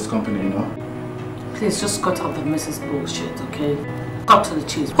good for this company, you know. Please just cut out the Mrs. bullshit, okay? Cut to the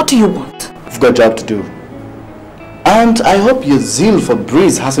chase. What do you want? We've got a job to do. And I hope your zeal for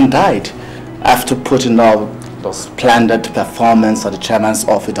Breeze hasn't died after putting out those splendid performance at the chairman's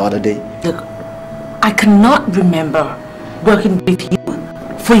office the other day. Look, I cannot remember working with you,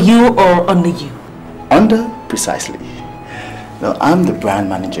 for you or under you. Under? Precisely. Well, I'm the brand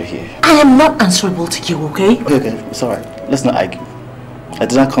manager here. I am not answerable to you, okay? Okay, it's alright. Let's not argue. I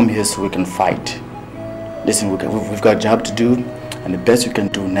did not come here so we can fight. Listen, we've got a job to do, and the best we can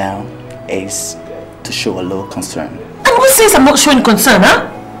do now is to show a little concern. And who says I'm not showing concern, huh?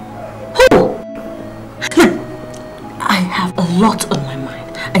 Who? Look, I have a lot on my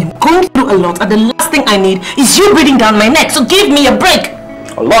mind. I am going through a lot, and the last thing I need is you breathing down my neck, so give me a break!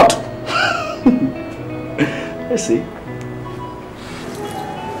 A lot? Let's see.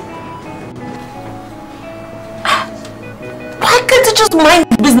 Why can't you just mind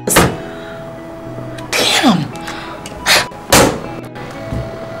the business? Damn!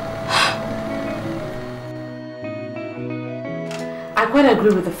 I quite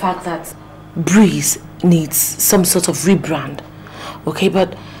agree with the fact that Breeze needs some sort of rebrand. Okay,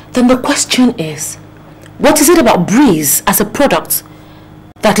 but then the question is, what is it about Breeze as a product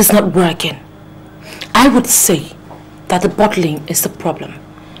that is not working? I would say that the bottling is the problem,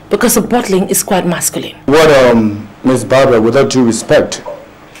 because the bottling is quite masculine. What, Miss Barbara, without due respect,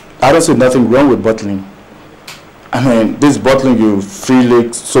 I don't see nothing wrong with bottling. I mean, this bottling you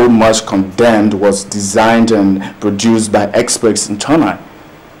freely so much condemned was designed and produced by experts in China.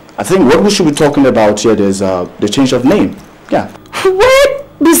 I think what we should be talking about here is the change of name. Yeah.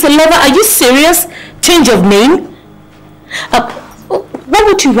 What? Mr. Lover, are you serious? Change of name? What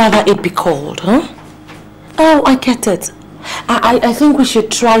would you rather it be called, huh? Oh, I get it. I think we should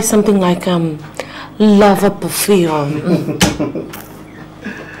try something like Lover Perfume.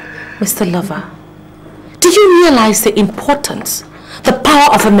 Mr. Lover, do you realize the importance, the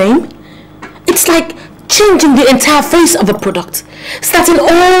power of a name? It's like changing the entire face of a product, starting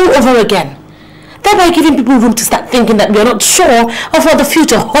all over again, thereby giving people room to start thinking that we are not sure of what the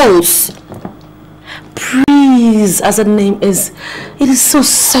future holds. Breeze as a name it is so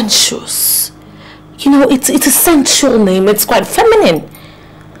sensuous. You know, it's a sensual name. It's quite feminine.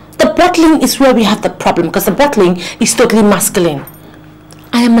 The bottling is where we have the problem, because the bottling is totally masculine.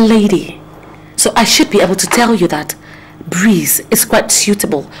 I am a lady, so I should be able to tell you that Breeze is quite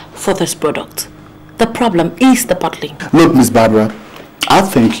suitable for this product. The problem is the bottling. Look, Miss Barbara, I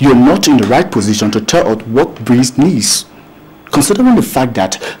think you're not in the right position to tell out what Breeze needs, considering the fact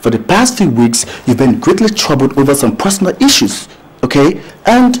that for the past few weeks you've been greatly troubled over some personal issues, okay?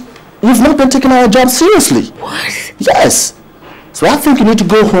 And you've not been taking our job seriously. What? Yes. So I think you need to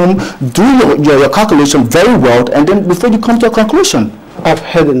go home, do your calculation very well, and then before you come to a conclusion. I've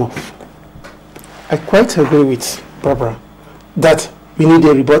heard enough. I quite agree with Barbara that we need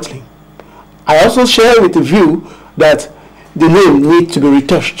a rebottling. I also share with the view that the name needs to be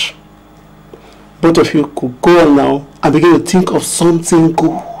retouched. Both of you could go on now and begin to think of something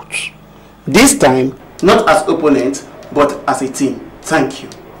good. This time, not as opponents, but as a team. Thank you.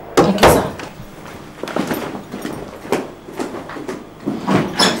 Thank you, sir.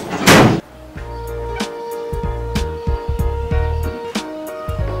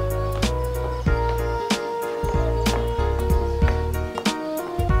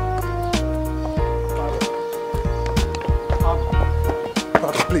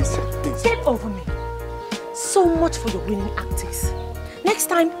 Please. Get over me. So much for your winning antics. Next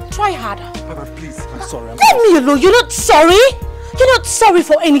time, try harder. Baba, please. I'm sorry. Leave me alone. You're not sorry. You're not sorry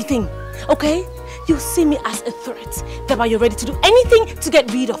for anything. Okay? You see me as a threat. Thereby you're ready to do anything to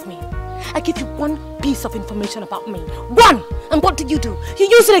get rid of me. I give you one piece of information about me. One! And what did you do? You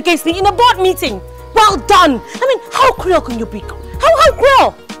used it against me in a board meeting. Well done. I mean, how cruel can you be? How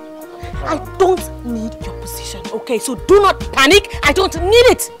cruel? I don't need your position, okay? So do not panic. I don't need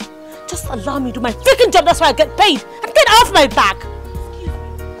it. Just allow me to do my freaking job, that's why I get paid. And get off my back!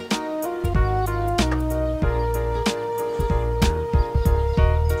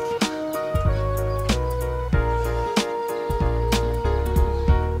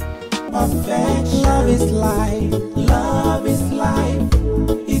 Love is life, love is life.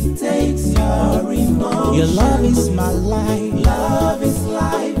 It takes your emotion. Your love is my life, love is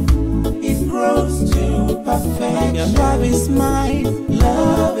life. It grows to perfection. Your love is mine,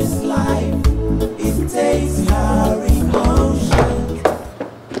 love is life. It takes your emotion.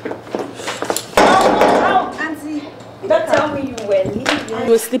 Oh, Auntie, don't tell me you were leaving.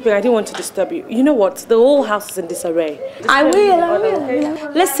 You were sleeping, I didn't want to disturb you. You know what? The whole house is in disarray. I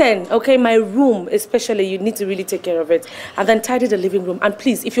will. Listen, okay, my room especially, you need to really take care of it. And then tidy the living room. And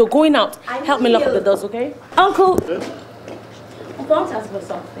please, if you're going out, help me lock up the doors, okay? Uncle! I want to ask for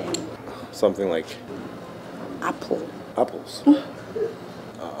something. Something like? Apple. Apples?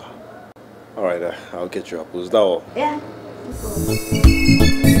 Alright, I'll get you apples. That all? Yeah.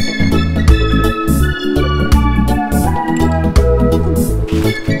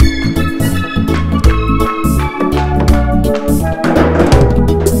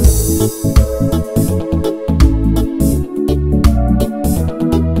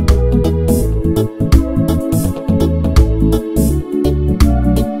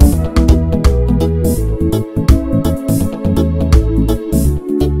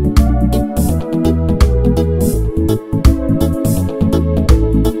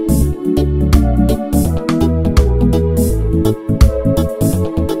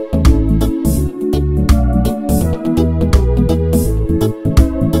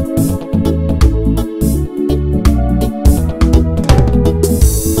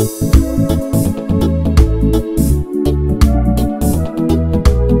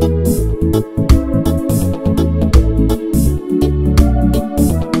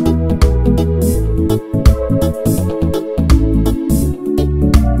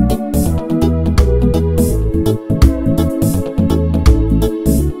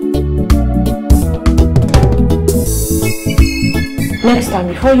 Next time,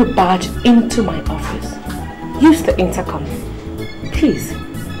 before you barge into my office, use the intercom. Please.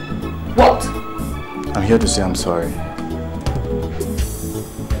 What? I'm here to say I'm sorry.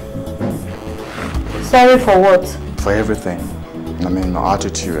 Sorry for what? For everything. I mean, my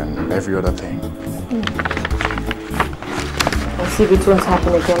attitude and every other thing. I'll see if it won't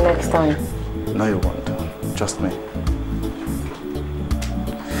happen again next time. No, you won't. Trust me.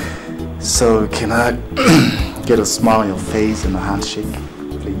 So, can I get a smile on your face and a handshake,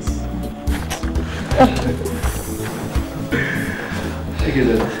 please? Okay,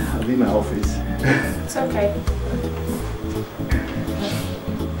 then. I'll leave my office. It's okay.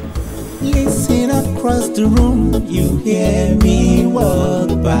 Listen across the room, you hear me walk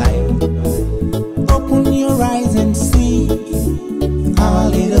by. Open your eyes and see our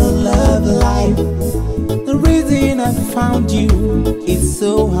little love life. The reason I found you is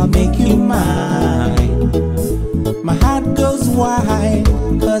so I'll make you mine. My heart goes wide,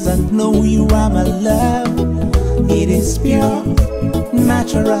 cause I know you are my love. It is pure,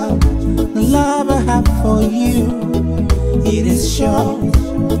 natural, the love I have for you. It is sure,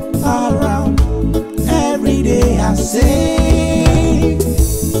 all around, every day I say,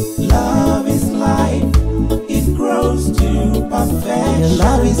 love is life, it grows to perfection. Your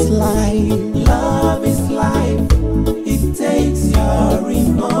love is life, love is life, it takes your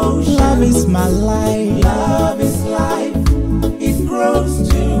emotion. Love is my life, love is life, it grows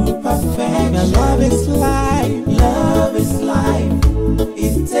to perfection. Your love is life, love is life,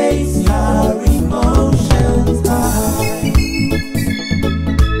 it takes your emotions high.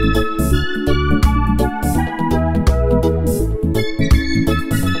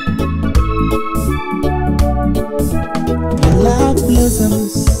 Love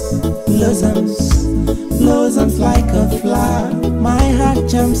blossoms, blossoms, blossoms like a flower. My heart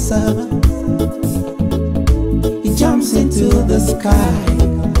jumps up, it jumps into the sky.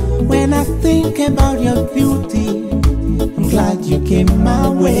 When I think about your beauty, I'm glad you came my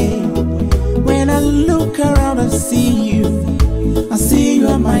way. When I look around and see you, I see you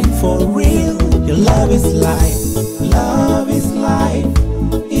are mine for real. Your love is life, love is life,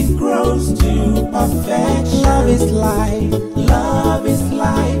 it grows to perfection. Love is life, love is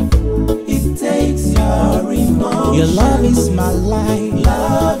life, it takes your emotion. Your love is my life,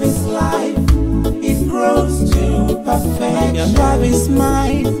 love is life, it grows to perfection. Your love is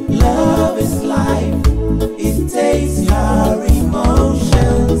mine, love is life, it takes your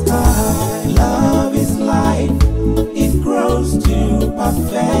emotions high. Love is life, it grows to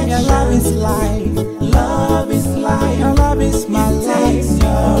perfection. Your love is life, love is life, your love is my life,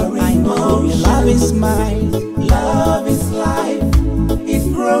 your emotions.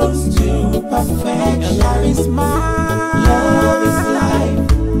 perfection. Love is mine. Love is life.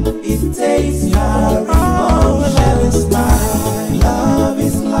 It takes your emotion. Love is mine. Love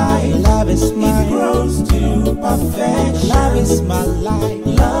is life. Love is mine. It grows to perfection. Love is my life.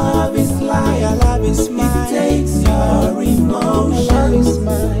 Love is life. Love is mine. It takes your emotion. Love is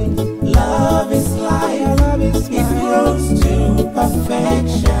mine. Love is life. Love is mine. It grows to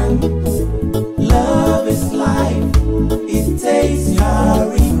perfection. Love is life. It takes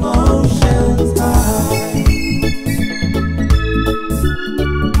your emotions high.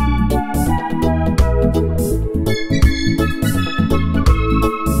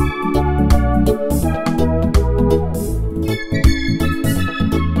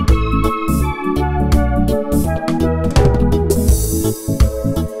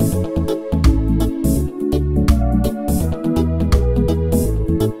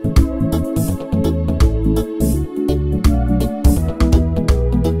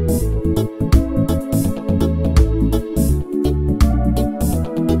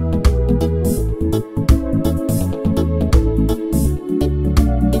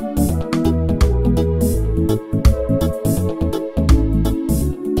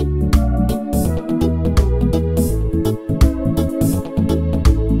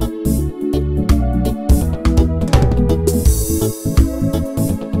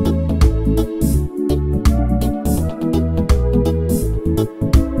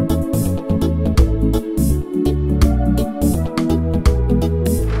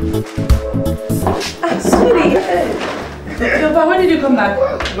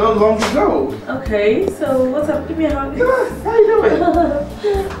 Not long ago. Okay, so what's up? Give me a hug. How you doing?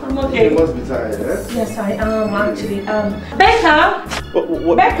 I'm okay. You must be tired, eh? Yes, I am actually. Becca!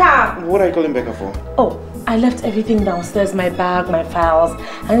 What, Becca! What are you calling Becca for? Oh, I left everything downstairs, my bag, my files.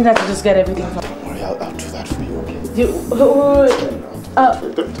 I need to just get everything from... Don't worry, I'll do that for you, okay?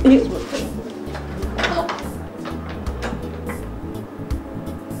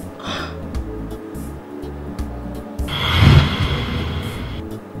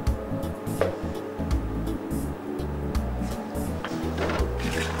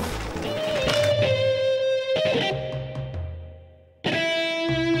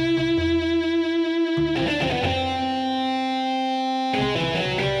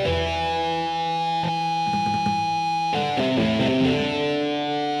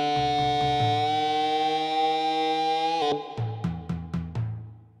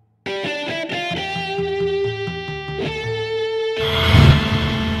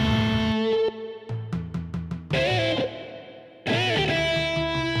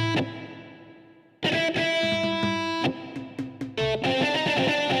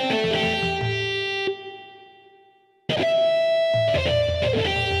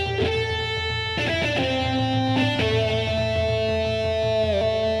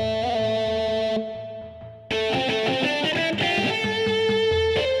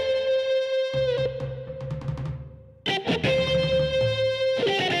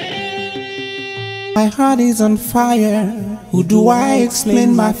 My heart is on fire. Who do I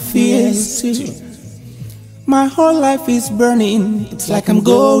explain my fears to? My whole life is burning. It's like I'm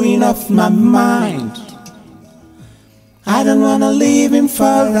going off my mind. I don't wanna leave him for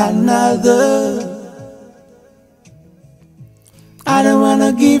another. I don't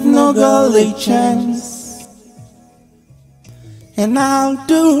wanna give no girl a chance. And I'll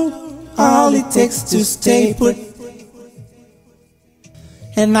do all it takes to stay put.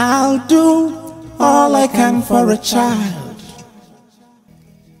 And I'll do all I can for a child.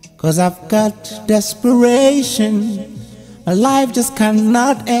 'Cause I've got desperation. My life just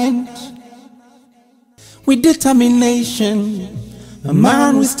cannot end. With determination, a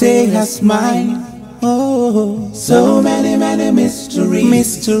man will stay as mine. Oh, so many, many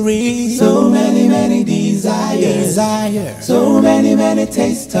mysteries, so many, many desires, so many, many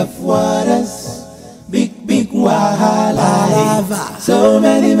tastes of waters, big, big wahala. So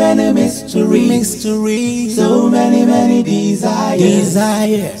many, many mysteries, so many, many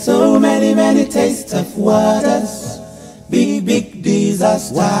desires, so many, many tastes of waters, big, big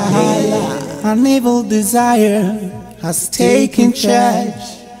disaster. An evil desire has taken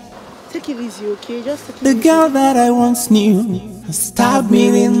charge. Take it easy, okay? Just take it The easy. girl that I once knew has stabbed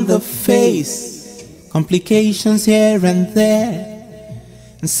me in the face. Complications here and there,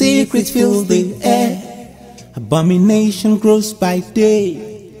 and secrets fill the air. Abomination grows by day,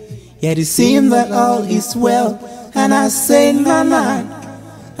 yet it seems that all is well. And I say, nah,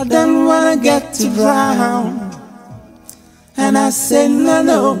 I don't wanna get to drown. And I say,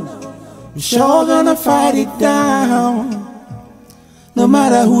 no, I'm sure gonna fight it down. No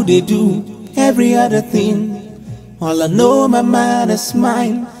matter who they do, every other thing, all I know my mind is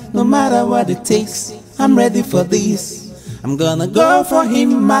mine. no matter what it takes. I'm ready for this. I'm gonna go for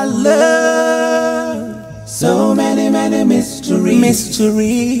him, my love. So many, many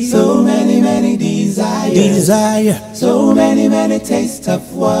mysteries, so many, many desire, so many, many taste of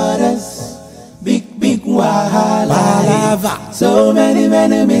waters, big, big wahala. So many,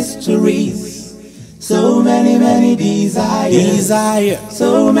 many mysteries, so many, many desire,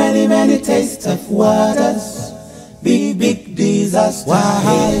 so many, many taste of waters, big, big disaster.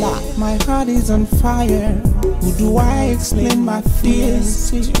 Wahala. My heart is on fire. Who do I explain my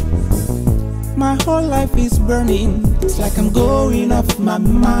fears to? My whole life is burning. It's like I'm going off my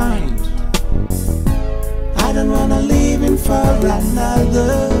mind. I don't wanna live in for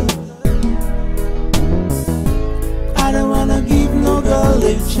another. I don't wanna give no girl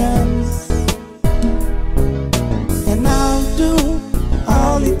a chance. And I'll do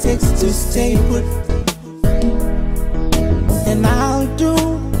all it takes to stay put. And I'll do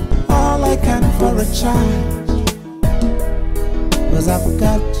all I can for a child. 'Cause I've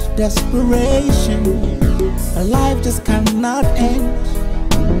got desperation. A life just cannot end.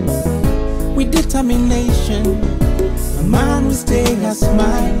 With determination, a man will stay a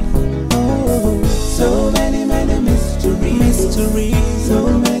smile. Oh, so many, many mysteries,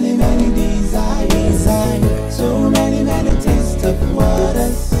 so many, many desires, so many, many taste of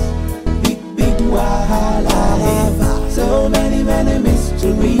waters, big, big wahala. So many, many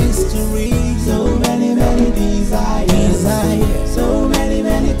mysteries, so many, many desires, so many,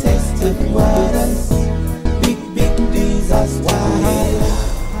 many taste of waters, big, big disaster.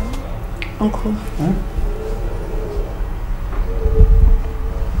 Uncle. Huh?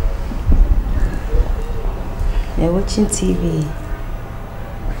 You're watching TV.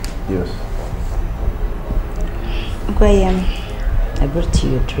 Yes. Uncle, I brought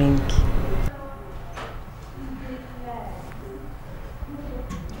you a drink.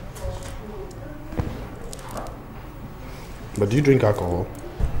 But do you drink alcohol?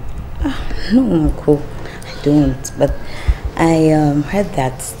 No, Uncle, I don't. But I heard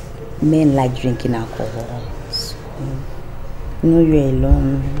that men like drinking alcohol. So, you're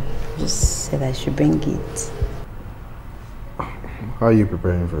alone. Just said I should bring it. How are you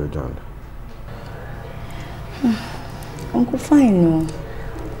preparing for a jaunt? Uncle, fine. No.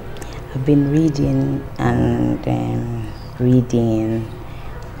 I've been reading and reading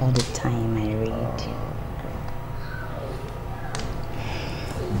all the time. I read.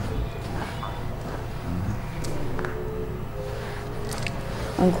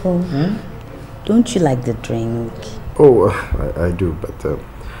 Uncle, don't you like the drink? Oh, I do, but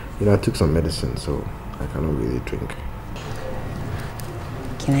I took some medicine, so I cannot really drink.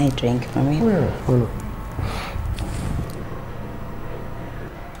 Can I drink from it? Yeah, why not?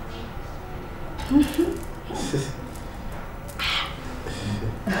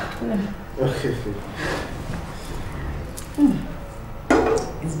 Okay.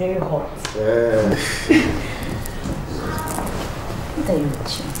 It's very hot. Yeah. What are you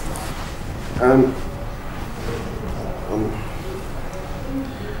watching?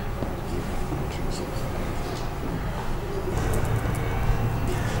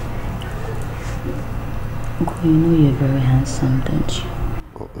 Uncle, you know you're very handsome, don't you?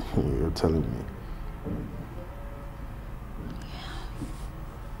 Oh, you're telling me.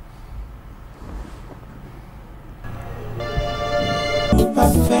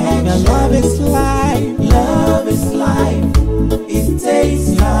 Perfect. Love is life, love is life. It takes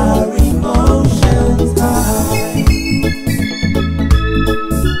your emotions high.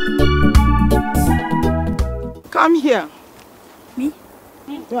 Come here. Me?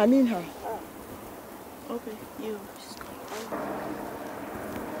 No, I mean her. Okay, you.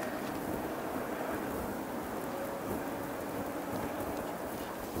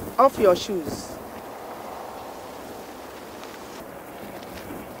 Off your shoes.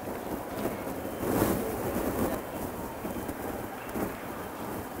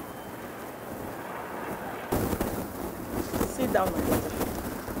 Sit down, my daughter.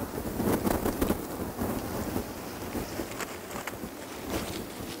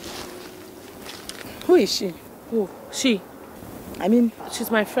 Who is she? Who? She? I mean, she's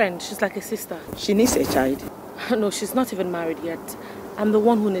my friend. She's like a sister. She needs a child. No, she's not even married yet. I'm the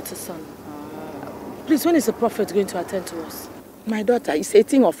one who needs a son. Please, when is the prophet going to attend to us? My daughter, it's a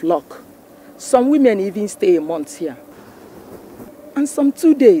thing of luck. Some women even stay a month here. And some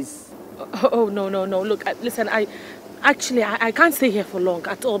 2 days. Oh, no. Look, listen, I can't stay here for long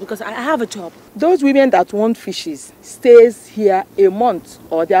at all because I have a job. Those women that want fishes stays here a month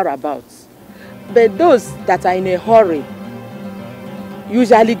or thereabouts. But those that are in a hurry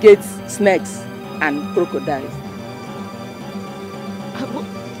usually get snakes and crocodiles.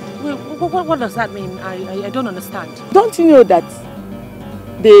 What does that mean? I don't understand. Don't you know that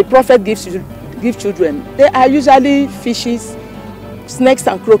the prophet gives children? They are usually fishes, snakes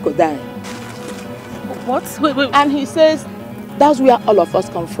and crocodile. What? Wait. And he says that's where all of us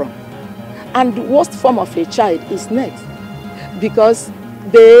come from. And the worst form of a child is snakes, because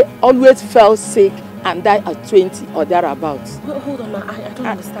they always fell sick and die at 20 or thereabouts. Hold on, ma. I don't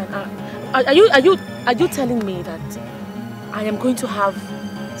understand. Are you telling me that I am going to have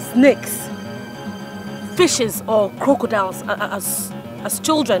snakes, fishes or crocodiles as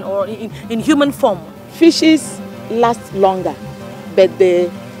children or in human form? Fishes last longer, but they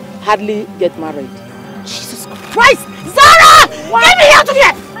hardly get married. Jesus Christ! Zara! What? Get me out of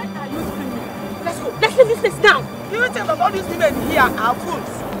here! Let's go. Let's leave this place now. Do you think all these women here are fools?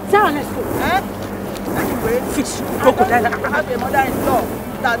 Zara, let's go. Anyway, fish, crocodile. I have a mother-in-law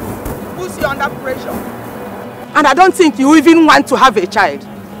that puts you under pressure. And I don't think you even want to have a child.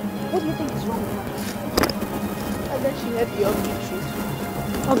 What do you think is wrong with her? I bet she heard the ugly truth.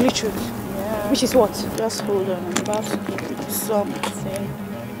 Ugly truth? Yeah. Which is what? Just hold on, I'm about to give you something. Okay,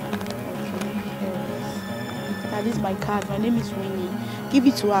 here it is. Now this is my card. My name is Winnie. Give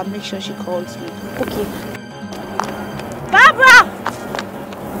it to her, make sure she calls me. Okay. Barbara!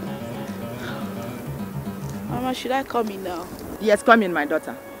 Mama, should I come in now? Yes, come in, my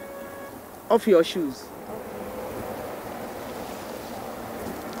daughter. Off your shoes.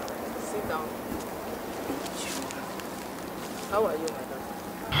 Sit down. How are you, my daughter?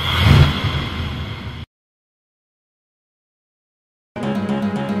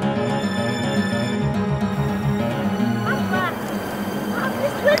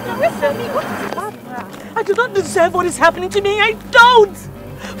 I do not deserve what is happening to me. I don't.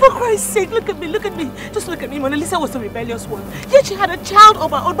 For Christ's sake, look at me, look at me. Just look at me. Mona Lisa was a rebellious one. Yet she had a child of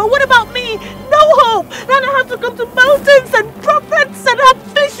her own. But what about me? No hope. Now I have to come to mountains and prophets and have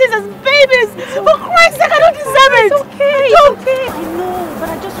fishes as babies. For Christ's sake, I don't deserve it. It's okay. It's okay. I know, but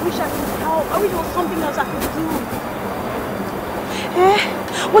I just wish I could help. I wish there was something else I could do.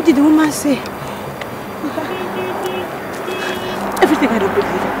 What did the woman say? Everything I don't believe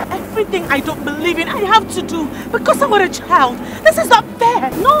in. Everything I don't believe in, I have to do because I want a child. This is not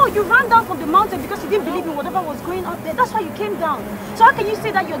fair. No, you ran down from the mountain because you didn't believe in whatever was going up there. That's why you came down. So how can you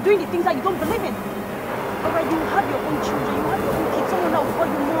say that you're doing the things that you don't believe in? Alright, you have your own children, you have your own kids. Someone else will call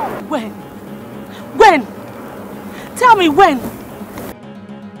you mom. When? When? Tell me when?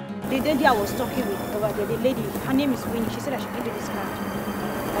 The lady I was talking with over there, the lady, her name is Winnie. She said I should give you this card.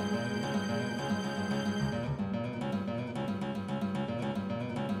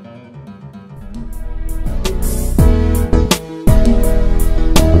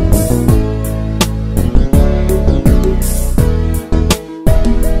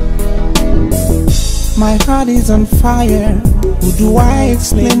 My heart is on fire. Who do I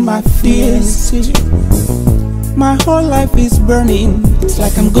explain my fears to? My whole life is burning. It's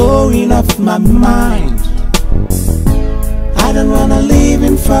like I'm going off my mind. I don't wanna live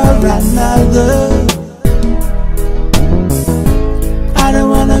in for another. I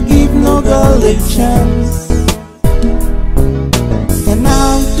don't wanna give no girl a chance. And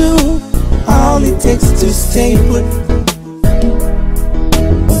I'll do all it takes to stay put.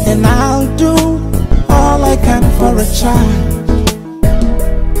 And I'll do all I can for a child.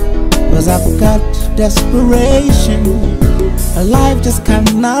 'Cause I've got desperation. A life just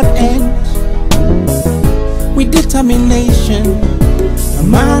cannot end. With determination, a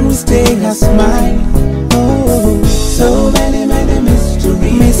man will stay as mine. Oh, so many, many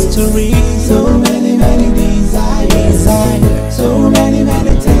mysteries, so many, many desires, so many,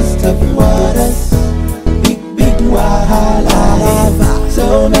 many tastes of waters, big, big wahala.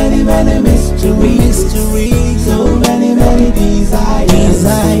 So many, many mysteries, so many, many desires,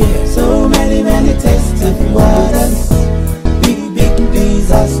 so many, many tastes of waters, big, big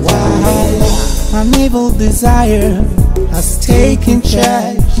disasters. An evil desire has taken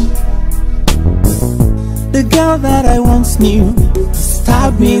charge. The girl that I once knew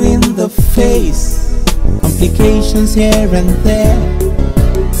stabbed me in the face. Complications here and there,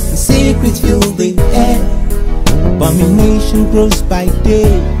 and secrets fill the air. Abomination grows by day,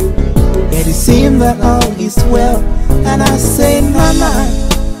 yet it seems that all is well. And I say, Nana,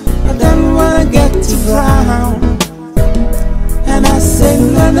 I don't wanna get to drown. And I say,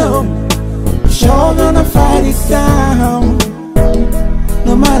 no, I'm sure gonna fight it down.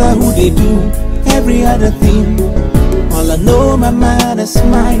 No matter who they do, every other thing, all I know, my man is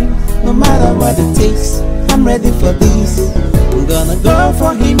mine. No matter what it takes, I'm ready for this. I'm gonna go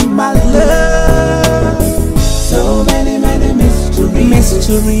for him, my love. So many, many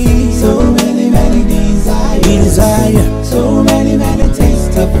mysteries, so many, many desires, so many, many tastes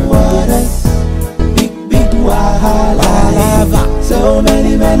of waters, big, big wahala.